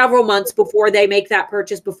for several months before they make that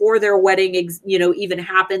purchase, before their wedding, even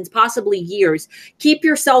happens, possibly years. Keep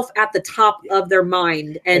yourself at the top of their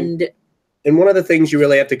mind. And one of the things you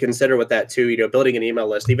really have to consider with that too, building an email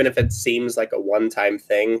list, even if it seems like a one-time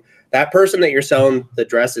thing, that person that you're selling the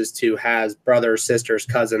dresses to has brothers, sisters,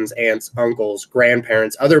 cousins, aunts, uncles,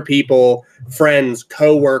 grandparents, other people, friends,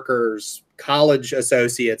 co-workers, college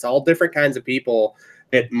associates, all different kinds of people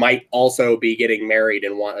that might also be getting married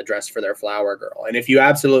and want a dress for their flower girl. And if you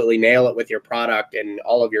absolutely nail it with your product and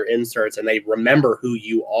all of your inserts, and they remember who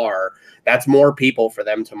you are, that's more people for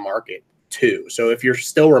them to market to. So if you're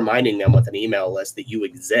still reminding them with an email list that you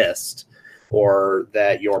exist, or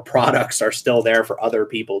that your products are still there for other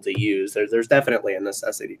people to use, there's definitely a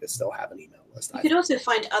necessity to still have an email list. You could also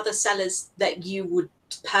find other sellers that you would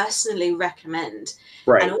personally recommend,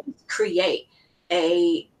 right, and always create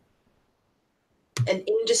an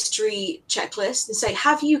industry checklist and say,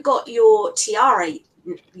 have you got your tiara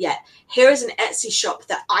yet? Here is an Etsy shop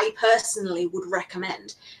that I personally would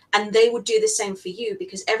recommend. And they would do the same for you,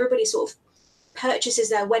 because everybody sort of purchases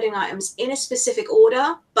their wedding items in a specific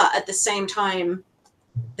order, but at the same time,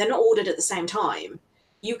 they're not ordered at the same time.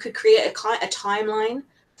 You could create a timeline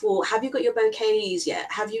for, have you got your bouquets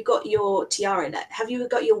yet? Have you got your tiara yet? Have you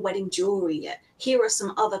got your wedding jewelry yet? Here are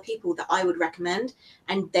some other people that I would recommend,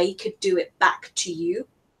 and they could do it back to you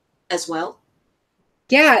as well.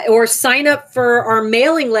 Yeah, or sign up for our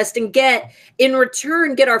mailing list and get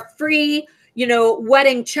our free,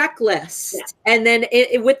 wedding checklist. Yeah. And then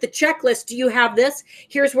with the checklist, do you have this?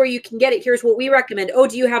 Here's where you can get it. Here's what we recommend. Oh,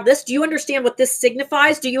 do you have this? Do you understand what this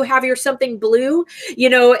signifies? Do you have your something blue?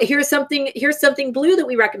 Here's something blue that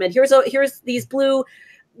we recommend. Here's these blue,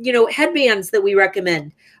 headbands that we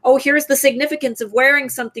recommend. Oh, here's the significance of wearing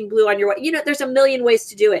something blue on your wedding. There's a million ways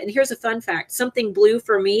to do it. And here's a fun fact. Something blue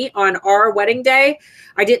for me on our wedding day,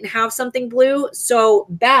 I didn't have something blue. So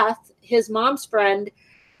Beth, his mom's friend,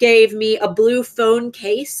 gave me a blue phone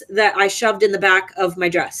case that I shoved in the back of my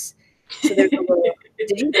dress. So there's a little,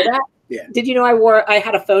 did you know that? Yeah. Did you know I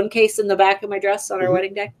had a phone case in the back of my dress on our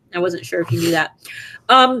wedding day? I wasn't sure if you knew that.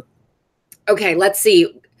 Okay, let's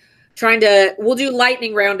see. We'll do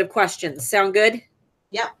lightning round of questions. Sound good?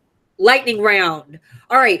 Yep. Lightning round.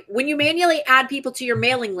 All right. When you manually add people to your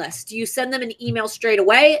mailing list, do you send them an email straight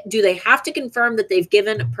away? Do they have to confirm that they've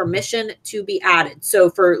given permission to be added? So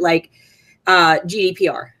for like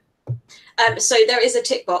GDPR. So there is a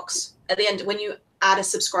tick box at the end. When you add a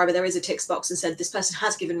subscriber, there is a tick box and said, this person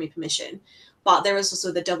has given me permission. But there is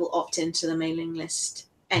also the double opt-in to the mailing list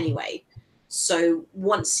anyway. So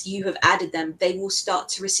once you have added them, they will start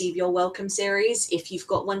to receive your welcome series if you've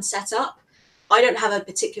got one set up. I don't have a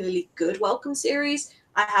particularly good welcome series.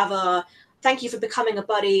 I have a thank you for becoming a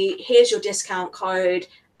buddy. Here's your discount code.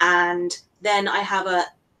 And then I have a,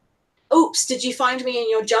 oops, did you find me in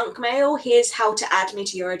your junk mail? Here's how to add me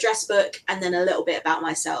to your address book. And then a little bit about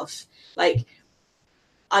myself. Like,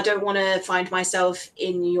 I don't want to find myself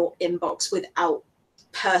in your inbox without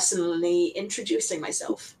personally introducing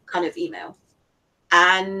myself kind of email.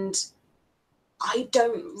 And I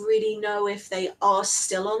don't really know if they are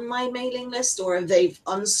still on my mailing list or if they've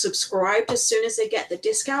unsubscribed as soon as they get the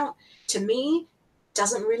discount. To me,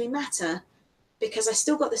 doesn't really matter, because I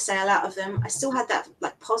still got the sale out of them. I still had that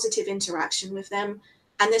like positive interaction with them,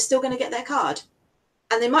 and they're still going to get their card.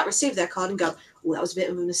 And they might receive their card and go, oh, that was a bit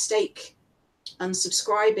of a mistake,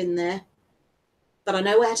 unsubscribe in there. But I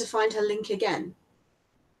know where to find her link again,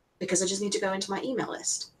 because I just need to go into my email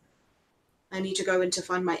list. I need to go in to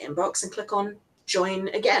find my inbox and click on join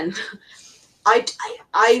again.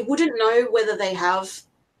 I wouldn't know whether they have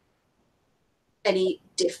any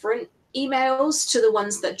different emails to the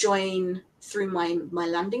ones that join through my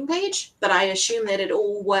landing page, but I assume that it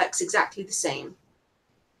all works exactly the same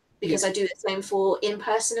because I do the same for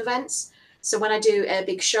in-person events. So when I do a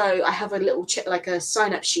big show, I have a little like a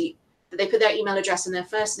sign-up sheet that they put their email address and their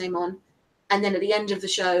first name on, and then at the end of the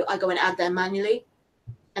show, I go and add them manually,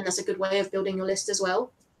 and that's a good way of building your list as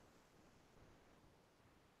well.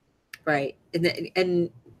 Right. And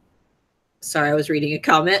sorry, I was reading a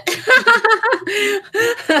comment.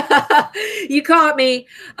 You caught me.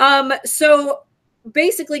 So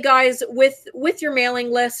basically, guys, with your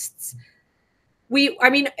mailing lists, I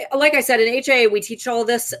mean, like I said, in HAA, we teach all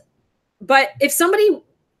this, but if somebody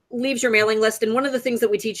leaves your mailing list, and one of the things that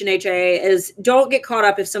we teach in HAA is don't get caught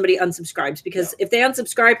up if somebody unsubscribes, because if they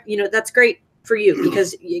unsubscribe, you know, that's great for you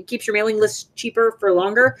because it keeps your mailing list cheaper for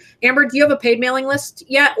longer. Amber, do you have a paid mailing list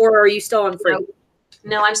yet, or are you still on free?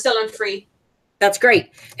 No, I'm still on free. That's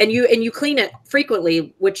great. And you clean it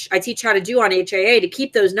frequently, which I teach how to do on HAA to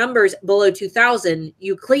keep those numbers below 2,000.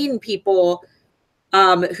 You clean people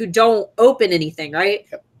who don't open anything, right?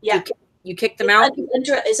 Yeah. You kick them out.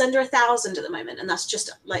 It's under 1,000 at the moment, and that's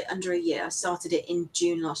just like under a year. I started it in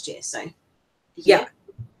June last year, so yeah.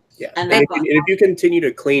 And if you continue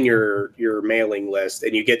to clean your mailing list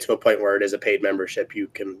and you get to a point where it is a paid membership,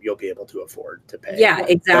 you'll be able to afford to pay. Yeah,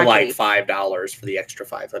 exactly. Like $5 for the extra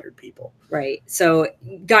 500 people. Right. So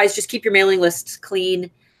guys, just keep your mailing lists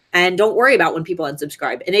clean and don't worry about when people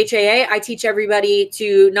unsubscribe. In HAA, I teach everybody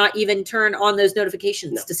to not even turn on those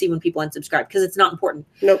notifications to see when people unsubscribe because it's not important.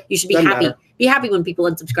 Nope. You should be happy. Matter. Be happy when people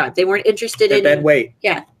unsubscribe. They weren't interested in dead weight.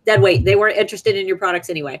 Yeah, dead weight. They weren't interested in your products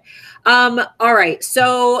anyway. All right.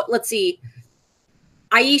 So let's see.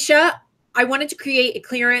 Aisha, I wanted to create a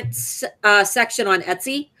clearance section on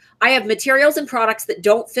Etsy. I have materials and products that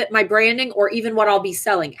don't fit my branding or even what I'll be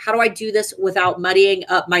selling. How do I do this without muddying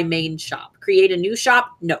up my main shop? Create a new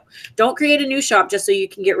shop? No, don't create a new shop just so you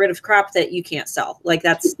can get rid of crap that you can't sell. Like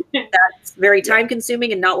that's very time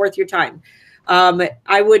consuming and not worth your time.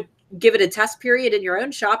 I would give it a test period in your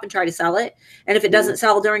own shop and try to sell it. And if it doesn't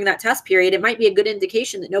sell during that test period, it might be a good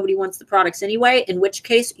indication that nobody wants the products anyway, in which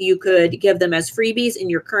case you could give them as freebies in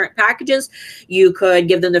your current packages. You could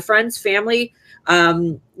give them to friends, family.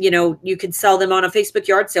 You know, you could sell them on a Facebook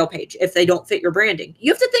yard sale page if they don't fit your branding.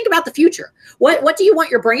 You have to think about the future. What do you want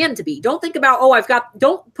your brand to be? Don't think about,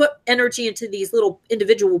 don't put energy into these little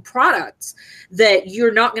individual products that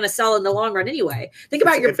you're not going to sell in the long run anyway. Think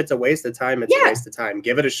about if it's a waste of time, it's a waste of time.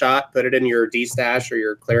 Give it a shot, put it in your D-stash or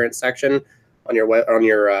your clearance section on your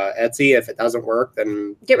Etsy. If it doesn't work,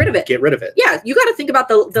 then get rid of it. Get rid of it. Yeah, you got to think about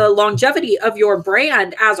the longevity of your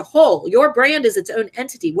brand as a whole. Your brand is its own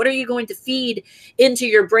entity. What are you going to feed into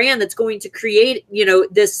your brand that's going to create, you know,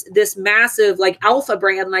 this massive like alpha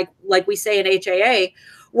brand, like we say in HAA?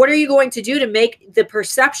 What are you going to do to make the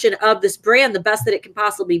perception of this brand the best that it can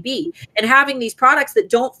possibly be? And having these products that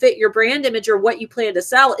don't fit your brand image or what you plan to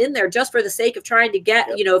sell in there just for the sake of trying to get,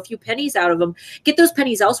 you know, a few pennies out of them, get those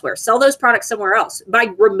pennies elsewhere. Sell those products somewhere else.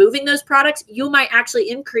 By removing those products, you might actually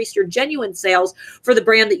increase your genuine sales for the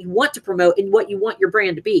brand that you want to promote and what you want your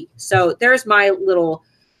brand to be. So there's my little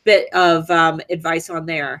bit of advice on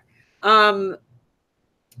there.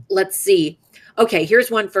 Let's see. Okay, here's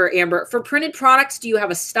one for Amber. For printed products, do you have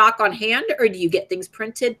a stock on hand or do you get things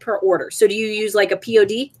printed per order? So do you use like a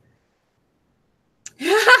POD?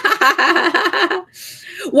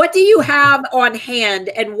 What do you have on hand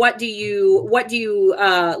and what do you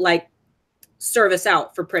like service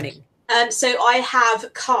out for printing? So I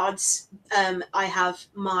have cards. I have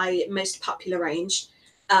my most popular range,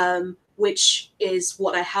 which is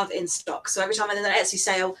what I have in stock. So every time I'm in an Etsy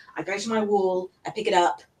sale, I go to my wall, I pick it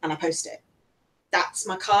up and I post it. That's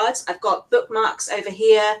my cards. I've got bookmarks over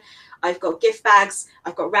here. I've got gift bags.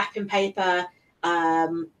 I've got wrapping paper.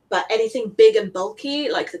 But anything big and bulky,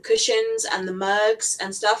 like the cushions and the mugs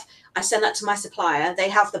and stuff, I send that to my supplier. They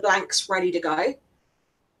have the blanks ready to go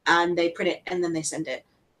and they print it and then they send it.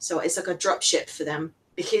 So it's like a drop ship for them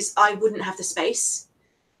because I wouldn't have the space.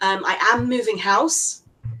 I am moving house,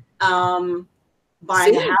 buying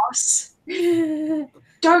a house.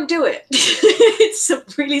 Don't do it. It's a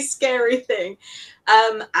really scary thing.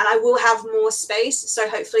 And I will have more space. So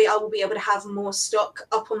hopefully I will be able to have more stock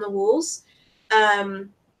up on the walls.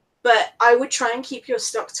 But I would try and keep your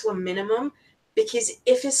stock to a minimum because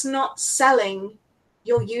if it's not selling,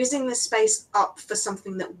 you're using the space up for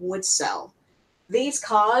something that would sell. These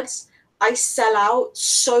cards, I sell out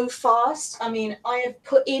so fast. I mean, I have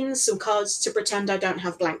put in some cards to pretend I don't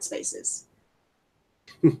have blank spaces.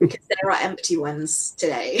 Because there are empty ones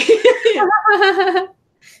today.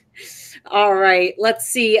 All right, let's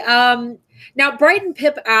see. Now, Brighton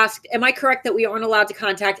Pip asked, am I correct that we aren't allowed to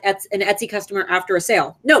contact an Etsy customer after a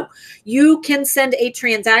sale? No, you can send a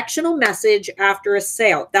transactional message after a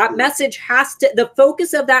sale. That message has to, the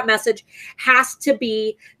focus of that message has to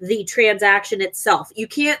be the transaction itself. You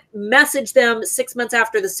can't message them 6 months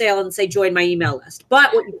after the sale and say, join my email list.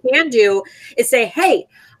 But what you can do is say, hey,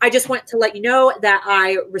 I just want to let you know that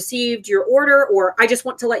I received your order, or I just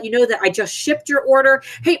want to let you know that I just shipped your order.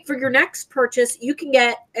 Hey, for your next purchase, you can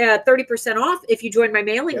get 30% off if you join my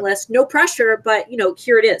mailing list. No pressure, but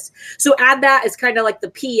here it is. So add that as kind of like the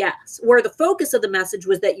PS, where the focus of the message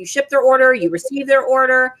was that you shipped their order, you received their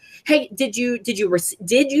order. Hey, did you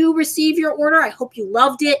receive your order? I hope you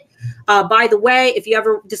loved it. By the way, if you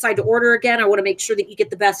ever decide to order again, I want to make sure that you get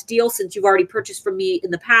the best deal since you've already purchased from me in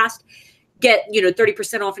the past. Get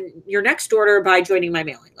 30% off in your next order by joining my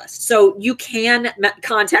mailing list. So you can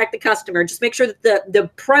contact the customer. Just make sure that the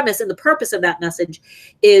premise and the purpose of that message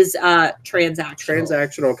is transactional.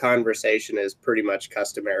 Transactional conversation is pretty much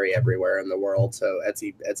customary everywhere in the world. So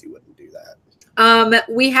Etsy wouldn't do that.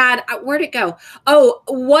 We had, where'd it go? Oh,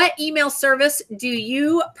 what email service do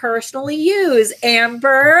you personally use,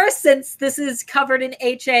 Amber? Since this is covered in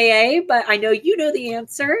HAA, but I know you know the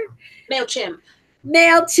answer. MailChimp.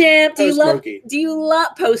 MailChimp. Do you love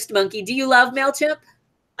PostMonkey? Do you love MailChimp?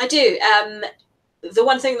 I do. The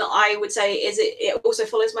one thing that I would say is it also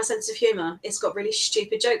follows my sense of humor. It's got really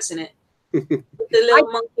stupid jokes in it. The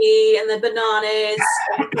little monkey and the bananas.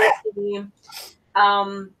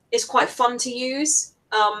 It's quite fun to use.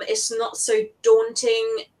 It's not so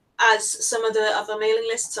daunting as some of the other mailing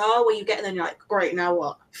lists are, where you get in and you're like, great, now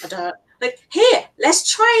what? I don't. Like, here, let's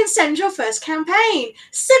try and send your first campaign.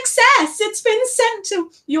 Success! It's been sent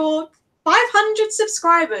to your 500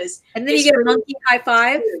 subscribers. And then you get a monkey high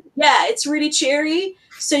five. Yeah, it's really cheery.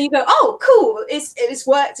 So you go, oh, cool. It's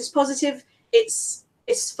worked. It's positive. It's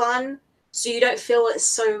fun. So you don't feel it's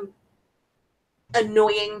so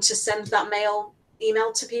annoying to send that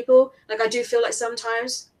email to people. Like, I do feel like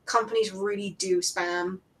sometimes companies really do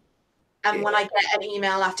spam. And when I get an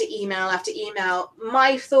email after email after email,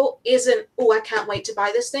 my thought isn't, oh, I can't wait to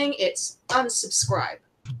buy this thing. It's unsubscribe.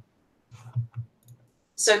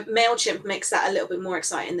 So MailChimp makes that a little bit more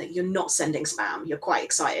exciting, that you're not sending spam. You're quite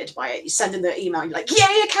excited by it. You send in the email. You're like, yeah,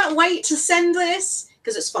 I can't wait to send this,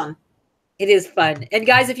 because it's fun. It is fun. And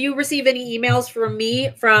guys, if you receive any emails from me,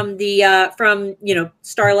 from the, from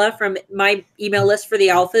Starla, from my email list for the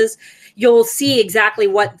alphas, you'll see exactly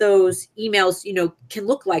what those emails, can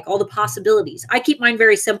look like, all the possibilities. I keep mine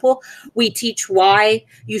very simple. We teach why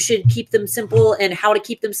you should keep them simple and how to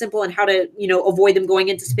keep them simple and how to, avoid them going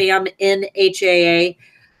into spam in HAA.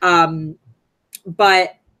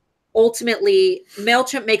 But ultimately,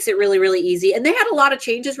 MailChimp makes it really, really easy. And they had a lot of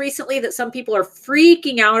changes recently that some people are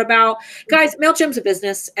freaking out about. Guys, MailChimp's a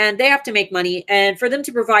business and they have to make money. And for them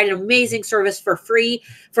to provide an amazing service for free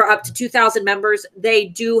for up to 2,000 members, they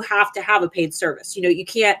do have to have a paid service. You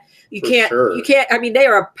can't, I mean, they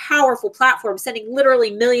are a powerful platform sending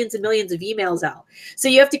literally millions and millions of emails out. So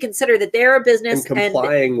you have to consider that they're a business and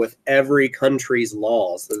complying with every country's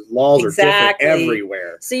laws. The laws are different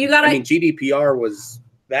everywhere. So you got to, GDPR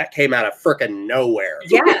that came out of frickin' nowhere.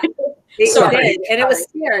 Yeah, it did, and it was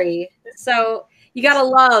scary. So you have to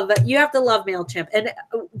love MailChimp. And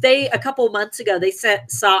a couple of months ago, they sent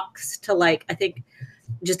socks to I think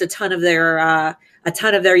just a ton of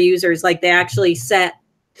their users. Like, they actually sent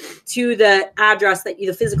to the address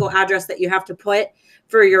the physical address that you have to put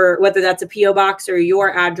for your, whether that's a PO box or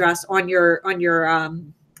your address on your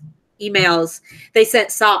emails. They sent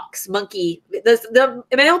socks, monkey. The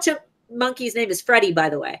MailChimp monkey's name is Freddie, by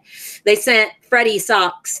the way. They sent Freddie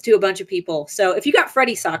socks to a bunch of people. So if you got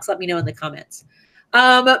Freddie socks, let me know in the comments.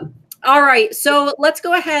 All right, so let's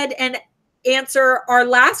go ahead and answer our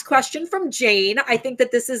last question from Jane. I think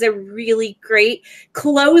that this is a really great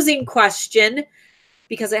closing question,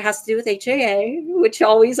 because it has to do with HAA, which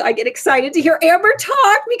always I get excited to hear Amber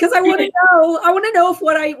talk, because I want to know. I want to know if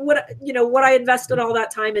what I invested all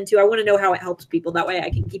that time into. I want to know how it helps people. That way I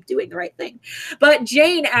can keep doing the right thing. But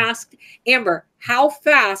Jane asked, Amber, how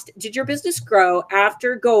fast did your business grow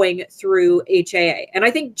after going through HAA? And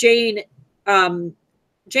I think Jane, are you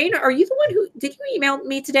the one did you email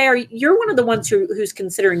me today? Or you're one of the ones who's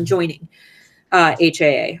considering joining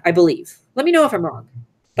HAA, I believe. Let me know if I'm wrong.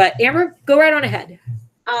 But Amber, go right on ahead.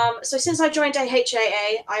 So since I joined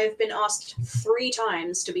HAA, I have been asked 3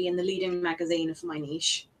 times to be in the leading magazine for my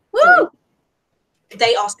niche. Woo!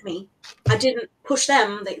 They asked me. I didn't push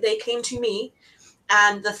them. They came to me.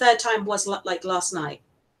 And the 3rd time was like last night.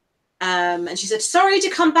 And she said, sorry to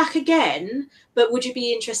come back again, but would you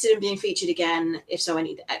be interested in being featured again? If so, I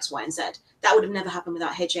need X, Y, and Z. That would have never happened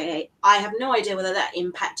without HAA. I have no idea whether that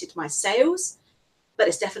impacted my sales, but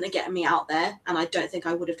it's definitely getting me out there. And I don't think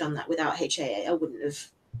I would have done that without HAA. I wouldn't have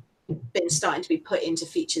been starting to be put into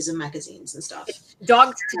features and magazines and stuff.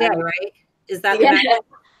 Dogs Today, right? Is that the yeah.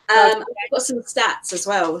 I've got some stats as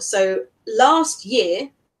well. So last year,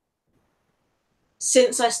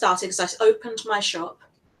 since I started, because I opened my shop,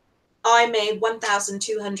 I made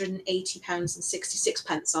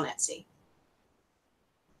 £1,280.66 on Etsy.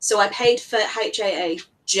 So I paid for HAA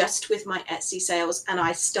just with my Etsy sales, and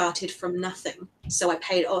I started from nothing. So I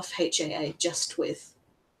paid off HAA just with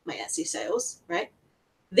my Etsy sales, right?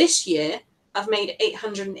 This year, I've made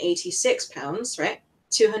 £886, right?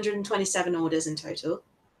 227 orders in total.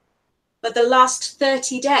 But the last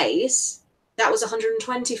 30 days, that was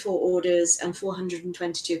 124 orders and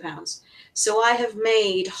 £422. So I have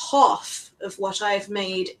made half of what I've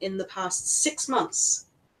made in the past 6 months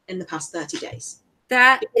in the past 30 days.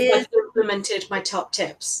 That is, I've implemented my top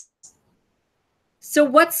tips. So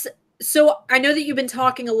I know that you've been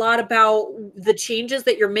talking a lot about the changes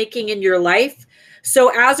that you're making in your life.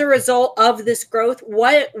 So as a result of this growth,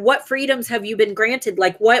 what freedoms have you been granted?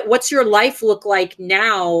 Like what's your life look like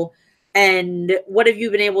now? And what have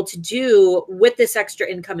you been able to do with this extra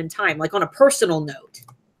income and time, like on a personal note?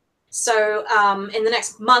 So in the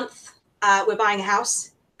next month, we're buying a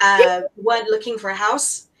house. We weren't looking for a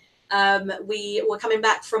house. We were coming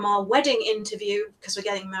back from our wedding interview because we're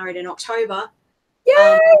getting married in October. We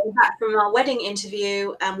were back from our wedding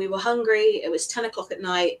interview and we were hungry. It was 10 o'clock at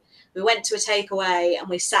night. We went to a takeaway and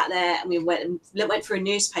we sat there and we went through a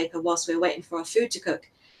newspaper whilst we were waiting for our food to cook.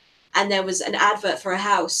 And there was an advert for a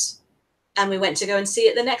house. And we went to go and see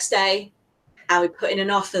it the next day. And we put in an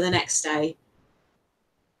offer the next day.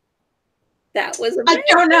 That was amazing.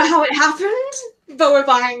 I don't know how it happened, but we're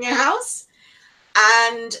buying a house.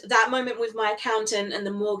 And that moment with my accountant and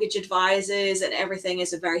the mortgage advisors and everything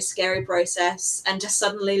is a very scary process. And to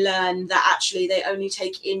suddenly learn that actually they only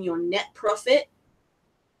take in your net profit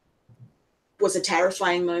was a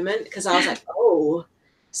terrifying moment, because I was like, oh,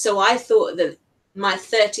 so I thought that my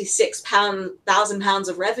 £36,000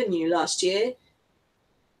 of revenue last year,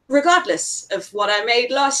 regardless of what I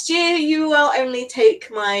made last year, you will only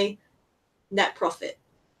take my net profit.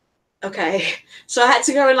 Okay, so I had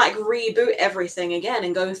to go and like reboot everything again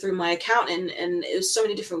and go through my accountant, and it was so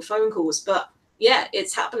many different phone calls. But yeah,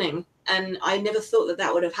 it's happening, and I never thought that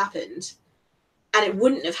that would have happened, and it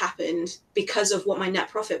wouldn't have happened because of what my net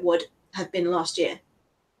profit would have been last year.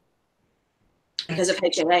 Because of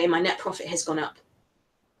HAA, my net profit has gone up.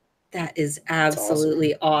 That is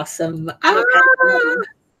absolutely awesome. And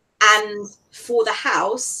for the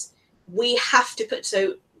house, we have to put,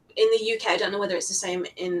 so in the UK, I don't know whether it's the same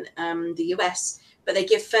in the US, but they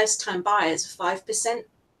give first-time buyers a 5%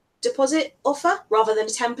 deposit offer rather than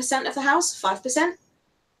 10% of the house, 5%.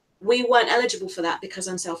 We weren't eligible for that because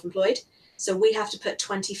I'm self-employed. So we have to put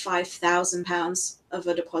 £25,000 of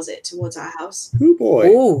a deposit towards our house. Oh boy.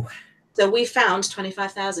 Ooh. So we found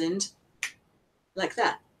 25,000 like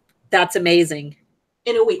that. That's amazing.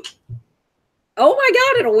 In a week. Oh my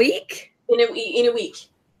God, in a week? In a week.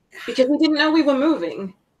 Because we didn't know we were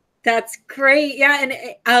moving. That's great.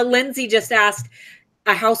 Yeah. And Lindsay just asked,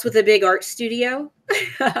 a house with a big art studio?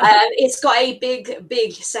 It's got a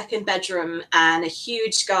big second bedroom and a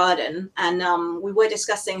huge garden. And we were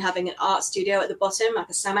discussing having an art studio at the bottom, like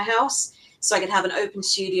a summer house. So I could have an open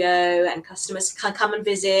studio and customers can come and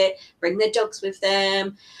visit, bring their dogs with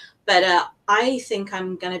them. But I think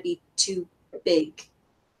I'm going to be too big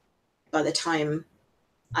by the time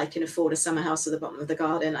I can afford a summer house at the bottom of the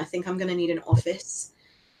garden. I think I'm going to need an office,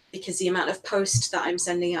 because the amount of posts that I'm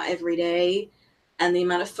sending out every day and the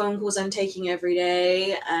amount of phone calls I'm taking every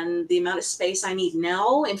day and the amount of space I need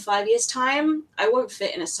now in 5 years' time, I won't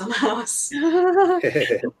fit in a summer house.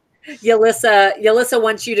 Yalissa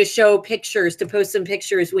wants you to show pictures, to post some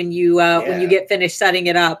pictures when you get finished setting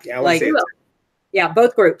it up. Yeah, like, yeah,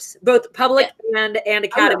 both groups, both public and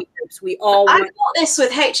academy groups. We all I bought this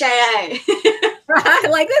with HAA.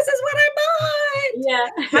 Like, this is what I bought. Yeah.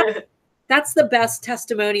 That's the best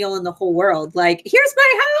testimonial in the whole world. Like, here's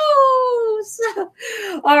my house.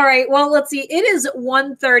 All right. Well, let's see. It is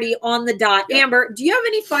 1:30 on the dot. Yep. Amber, do you have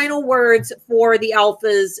any final words for the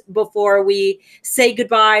Alphas before we say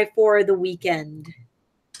goodbye for the weekend?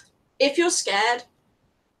 If you're scared,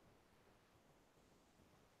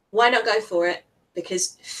 why not go for it?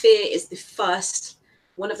 Because fear is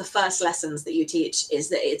one of the first lessons that you teach, is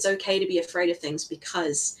that it's okay to be afraid of things,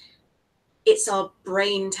 because it's our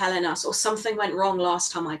brain telling us, or something went wrong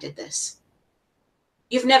last time I did this.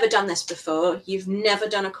 You've never done this before. You've never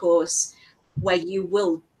done a course where you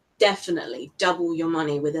will definitely double your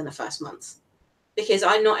money within the first month. Because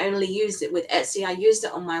I not only used it with Etsy, I used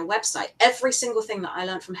it on my website. Every single thing that I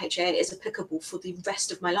learned from HAA is applicable for the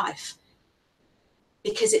rest of my life.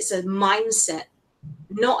 Because it's a mindset,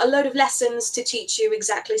 not a load of lessons to teach you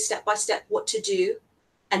exactly step by step what to do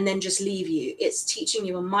and then just leave you. It's teaching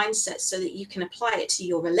you a mindset so that you can apply it to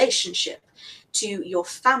your relationship, to your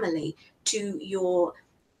family, to your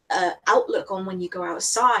outlook on when you go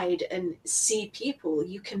outside and see people.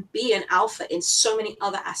 You can be an alpha in so many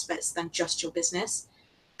other aspects than just your business.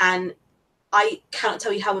 And I can't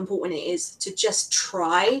tell you how important it is to just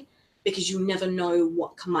try, because you never know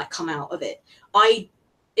what might come out of it.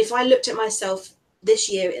 If I looked at myself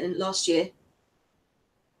this year and last year,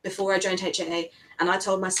 before I joined HAA, and I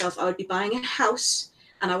told myself I would be buying a house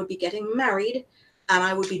and I would be getting married and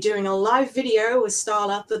I would be doing a live video with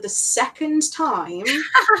Starla for the second time,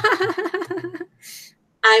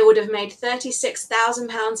 I would have made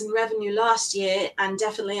 £36,000 in revenue last year and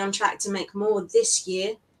definitely on track to make more this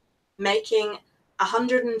year, making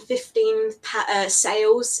 115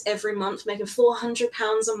 sales every month, making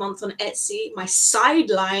 £400 a month on Etsy, my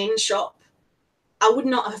sideline shop. I would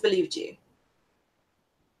not have believed you.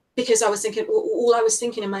 Because I was thinking, all I was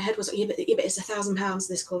thinking in my head was, yeah, but it's £1,000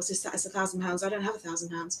 this course, it's £1,000. I don't have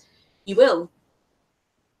 £1,000. You will.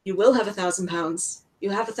 You will have £1,000.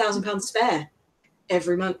 You'll have £1,000 spare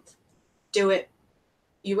every month. Do it.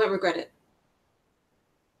 You won't regret it.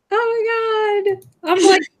 Oh my God. I'm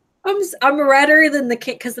like, I'm redder than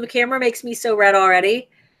because the camera makes me so red already.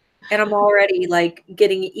 And I'm already like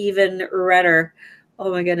getting even redder.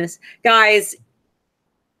 Oh my goodness. Guys,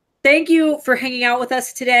 thank you for hanging out with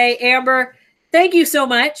us today. Amber, thank you so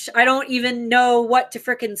much. I don't even know what to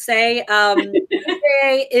freaking say.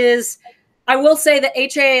 HAA is, I will say that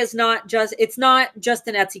HAA is not just, it's not just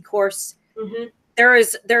an Etsy course. Mm-hmm. There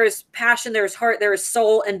is passion, there is heart, there is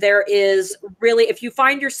soul, and there is really, if you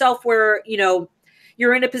find yourself where, you know,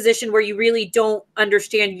 you're in a position where you really don't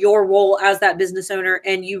understand your role as that business owner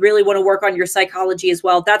and you really want to work on your psychology as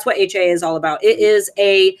well, that's what HAA is all about. It is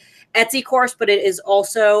a Etsy course, but it is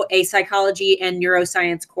also a psychology and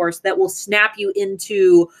neuroscience course that will snap you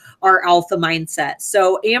into our alpha mindset.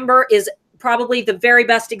 So Amber is probably the very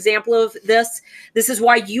best example of this. This is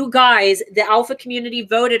why you guys, the alpha community,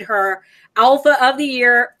 voted her Alpha of the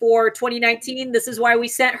Year for 2019. This is why we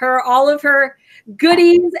sent her all of her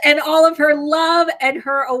goodies and all of her love and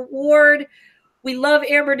her award. We love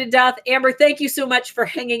Amber to death. Amber, thank you so much for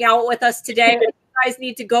hanging out with us today. You guys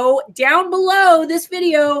need to go down below this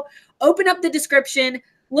video, open up the description,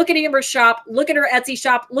 look at Amber's shop, look at her Etsy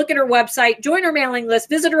shop, look at her website, join her mailing list,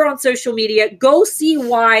 visit her on social media, go see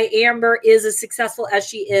why Amber is as successful as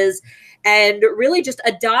she is, and really just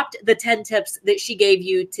adopt the 10 tips that she gave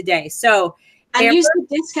you today. So, and Amber, use the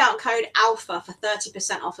discount code ALPHA for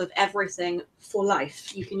 30% off of everything for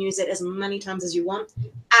life. You can use it as many times as you want.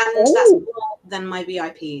 And that's more than my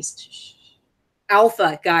VIPs.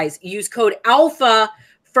 Alpha, guys. Use code ALPHA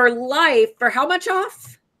for life. For how much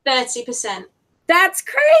off? 30%. That's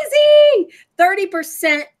crazy.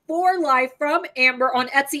 30% for life from Amber on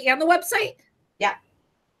Etsy and the website. Yeah.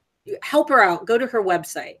 Help her out. Go to her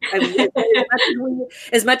website. I mean,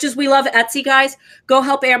 as much as we love Etsy, guys, go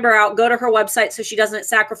help Amber out. Go to her website so she doesn't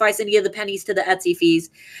sacrifice any of the pennies to the Etsy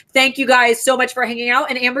fees. Thank you guys so much for hanging out.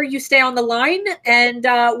 And Amber, you stay on the line and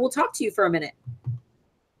we'll talk to you for a minute.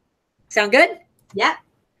 Sound good? Yeah.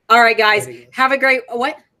 All right, guys. Have a great,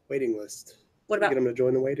 what? Waiting list. What about? Get them to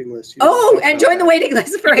join the waiting list. And join the waiting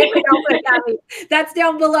list for Handmade Alpha Academy. That's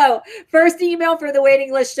down below. First email for the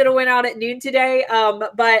waiting list should have went out at noon today.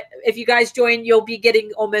 But if you guys join, you'll be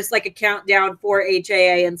getting almost like a countdown for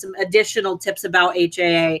HAA and some additional tips about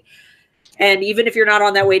HAA. And even if you're not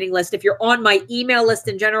on that waiting list, if you're on my email list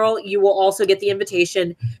in general, you will also get the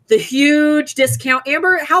invitation. The huge discount.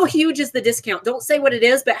 Amber, how huge is the discount? Don't say what it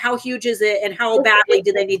is, but how huge is it and how badly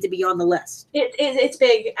do they need to be on the list? It's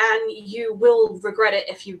big, and you will regret it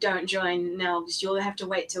if you don't join now, because you'll have to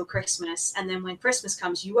wait till Christmas. And then when Christmas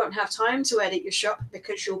comes, you won't have time to edit your shop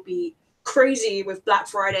because you'll be crazy with Black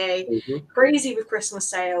Friday, crazy with Christmas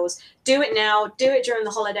sales. Do it now. Do it during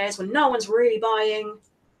the holidays when no one's really buying.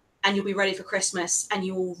 And you'll be ready for Christmas, and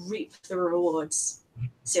you will reap the rewards.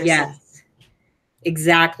 Seriously. Yes,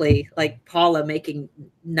 exactly. Like Paula making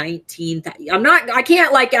 19. I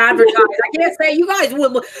can't like advertise. I can't say you guys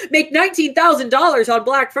will make $19,000 on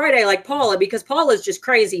Black Friday like Paula, because Paula's just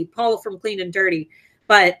crazy. Paula from Clean and Dirty.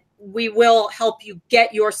 But we will help you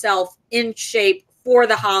get yourself in shape for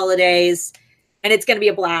the holidays. and it's going to be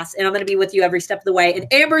a blast. And I'm going to be with you every step of the way.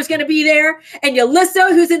 And Amber's going to be there, and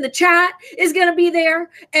Yalissa, who's in the chat, is going to be there,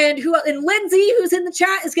 and Lindsay, who's in the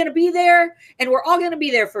chat, is going to be there, and we're all going to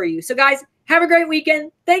be there for you. So, guys, have a great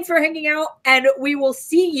weekend. Thanks for hanging out, and we will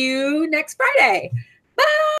see you next Friday. Bye.